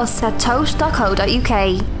Tote Plus at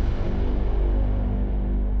tote.co.uk.